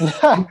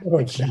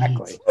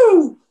 Exactly.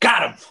 Woo,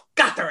 got him.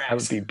 Got their ass.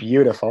 That would be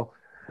beautiful.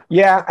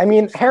 Yeah, I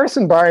mean,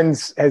 Harrison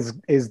Barnes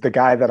is the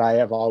guy that I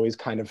have always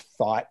kind of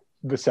thought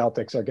the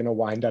Celtics are going to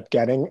wind up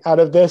getting out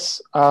of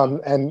this.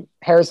 And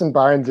Harrison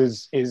Barnes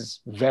is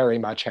very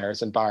much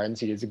Harrison Barnes.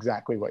 He is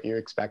exactly what you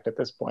expect at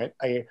this point.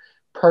 A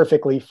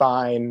perfectly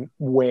fine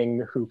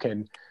wing who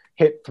can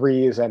hit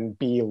threes and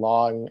be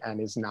long and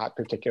is not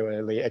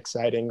particularly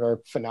exciting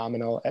or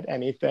phenomenal at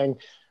anything.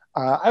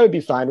 I would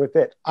be fine with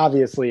it.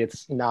 Obviously,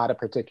 it's not a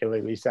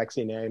particularly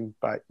sexy name,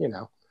 but,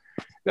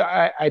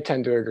 I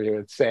tend to agree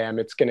with Sam.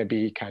 It's going to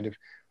be kind of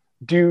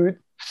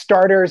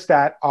starters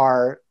that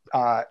are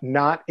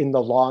not in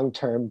the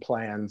long-term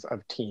plans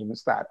of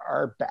teams that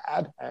are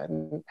bad.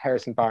 And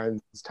Harrison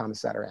Barnes,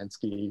 Thomas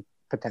Satoransky,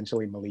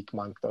 potentially Malik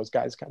Monk, those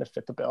guys kind of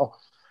fit the bill.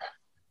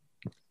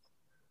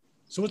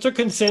 So what's our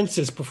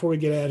consensus before we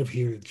get out of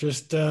here?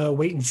 Just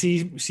wait and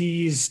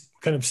see is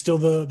kind of still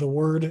the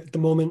word at the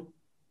moment.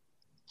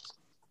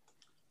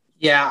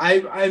 Yeah,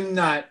 I'm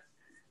not.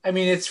 I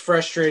mean, it's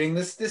frustrating.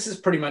 This has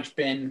pretty much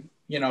been,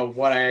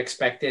 what I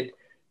expected.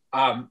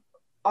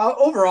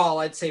 Overall,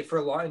 I'd say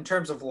in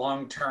terms of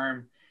long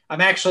term, I'm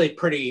actually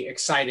pretty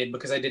excited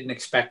because I didn't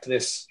expect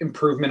this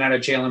improvement out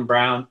of Jaylen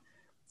Brown,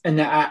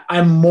 and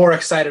I'm more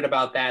excited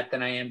about that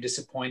than I am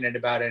disappointed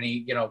about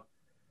any,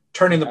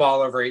 turning the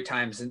ball over 8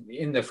 times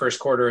in the first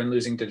quarter and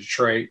losing to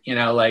Detroit.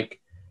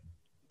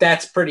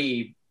 That's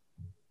pretty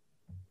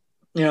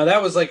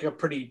that was like a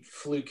pretty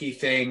fluky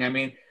thing. I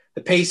mean,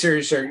 the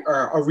Pacers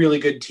are a really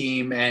good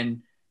team,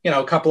 and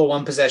a couple of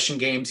one possession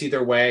games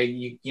either way.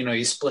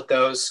 You split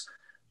those.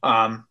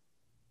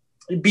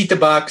 Beat the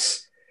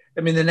Bucks.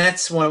 I mean, the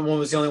Nets one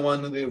was the only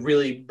one that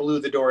really blew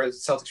the door.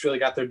 Celtics really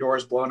got their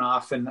doors blown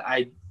off, and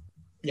I'm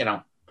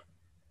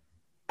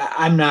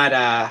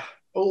not.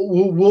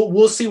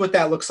 We'll see what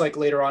that looks like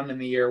later on in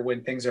the year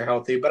when things are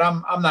healthy. But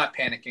I'm not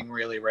panicking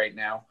really right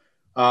now.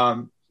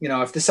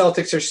 If the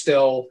Celtics are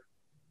still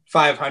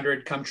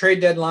 500 come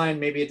trade deadline,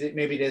 maybe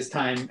it is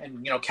time,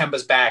 and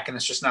Kemba's back and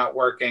it's just not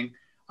working.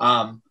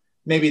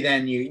 Maybe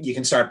then you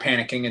can start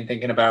panicking and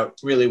thinking about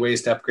really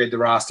ways to upgrade the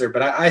roster.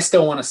 But I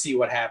still want to see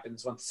what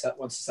happens once the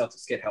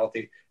Celtics get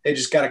healthy. They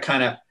just got to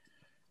kind of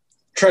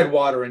tread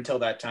water until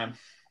that time.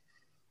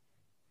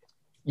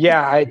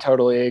 Yeah, I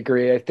totally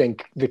agree. I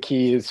think the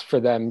key is for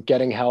them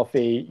getting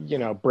healthy.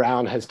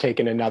 Brown has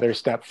taken another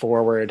step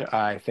forward.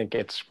 I think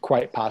it's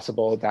quite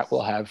possible that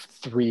we'll have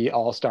 3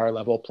 all-star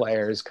level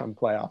players come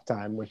playoff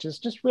time, which is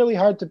just really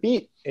hard to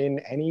beat in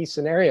any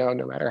scenario,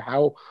 no matter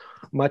how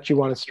much you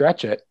want to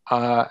stretch it.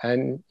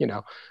 And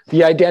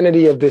the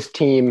identity of this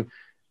team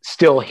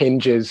still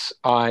hinges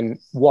on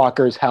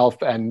Walker's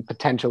health and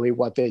potentially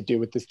what they do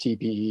with this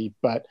TBE.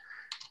 But,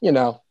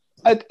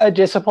 a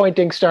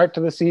disappointing start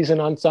to the season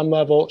on some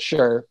level,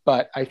 sure,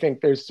 but I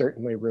think there's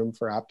certainly room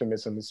for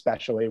optimism,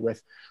 especially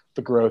with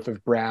the growth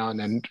of Brown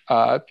and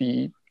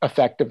the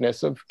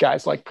effectiveness of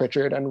guys like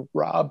Pritchard and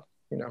Rob.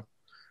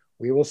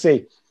 We will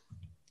see.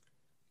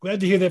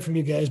 Glad to hear that from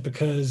you guys,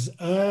 because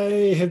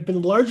I have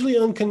been largely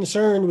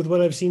unconcerned with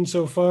what I've seen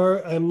so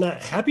far. I'm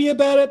not happy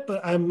about it,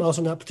 but I'm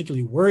also not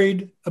particularly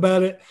worried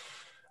about it.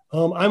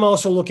 I'm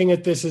also looking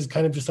at this as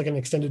kind of just like an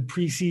extended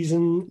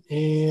preseason,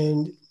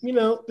 and,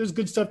 there's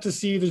good stuff to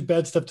see. There's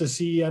bad stuff to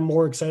see. I'm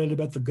more excited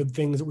about the good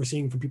things that we're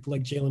seeing from people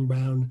like Jaylen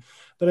Brown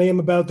than I am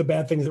about the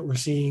bad things that we're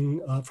seeing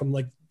from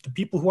like the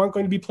people who aren't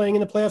going to be playing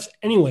in the playoffs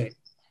anyway.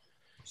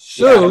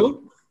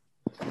 So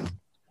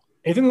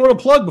anything we want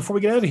to plug before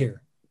we get out of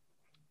here?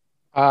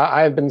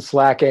 I've been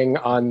slacking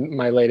on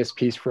my latest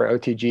piece for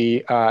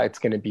OTG. It's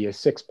going to be a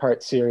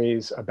 6-part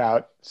series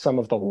about some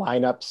of the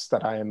lineups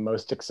that I am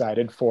most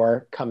excited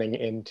for coming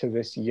into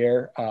this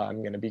year. I'm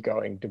going to be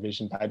going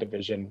division by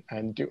division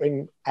and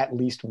doing at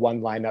least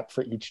one lineup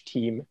for each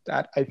team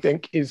that I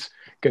think is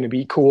going to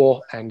be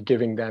cool, and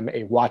giving them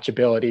a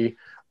watchability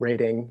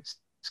rating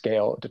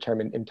scale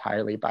determined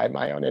entirely by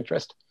my own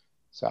interest.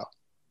 So,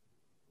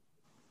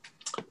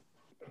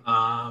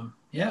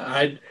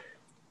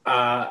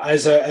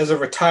 as a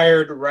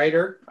retired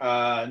writer,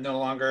 no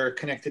longer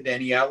connected to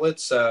any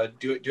outlets,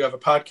 do have a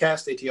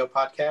podcast, ATO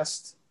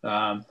podcast.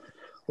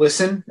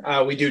 Listen,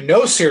 we do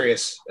no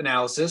serious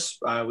analysis.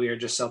 We are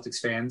just Celtics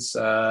fans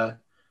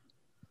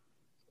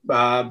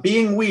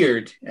being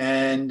weird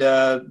and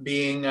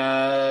being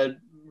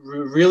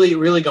really,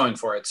 really going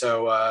for it.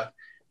 So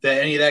that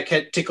any of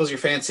that tickles your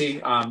fancy,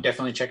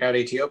 definitely check out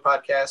ATO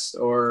podcast,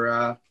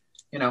 or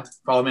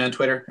follow me on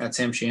Twitter at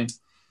Sam Sheehan.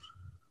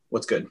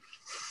 What's good?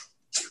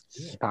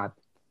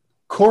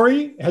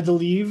 Corey had to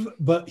leave,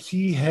 but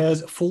he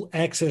has full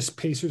access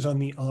Pacers on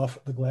the Off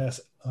the Glass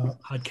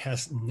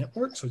podcast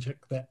network. So check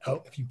that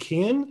out if you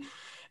can.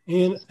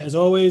 And as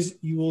always,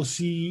 you will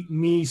see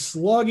me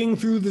slogging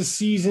through the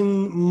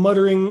season,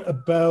 muttering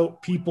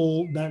about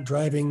people not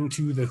driving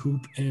to the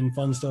hoop and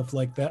fun stuff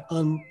like that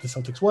on the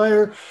Celtics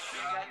Wire.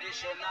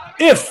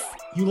 If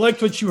you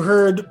liked what you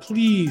heard,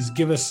 please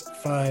give us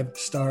 5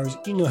 stars.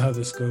 You know how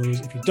this goes.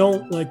 If you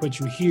don't like what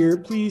you hear,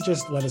 please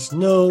just let us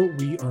know.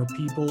 We are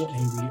people,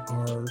 and we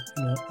are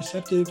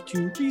receptive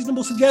to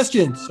reasonable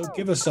suggestions. So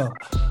give us some.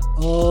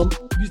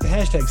 Use the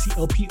hashtag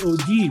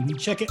CLPOD. We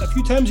check it a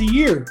few times a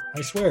year,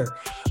 I swear.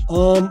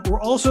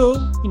 We're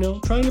also,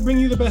 trying to bring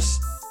you the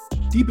best,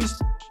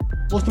 deepest,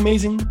 most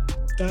amazing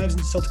dives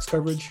into Celtics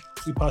coverage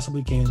we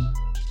possibly can.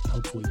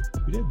 Hopefully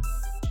we did.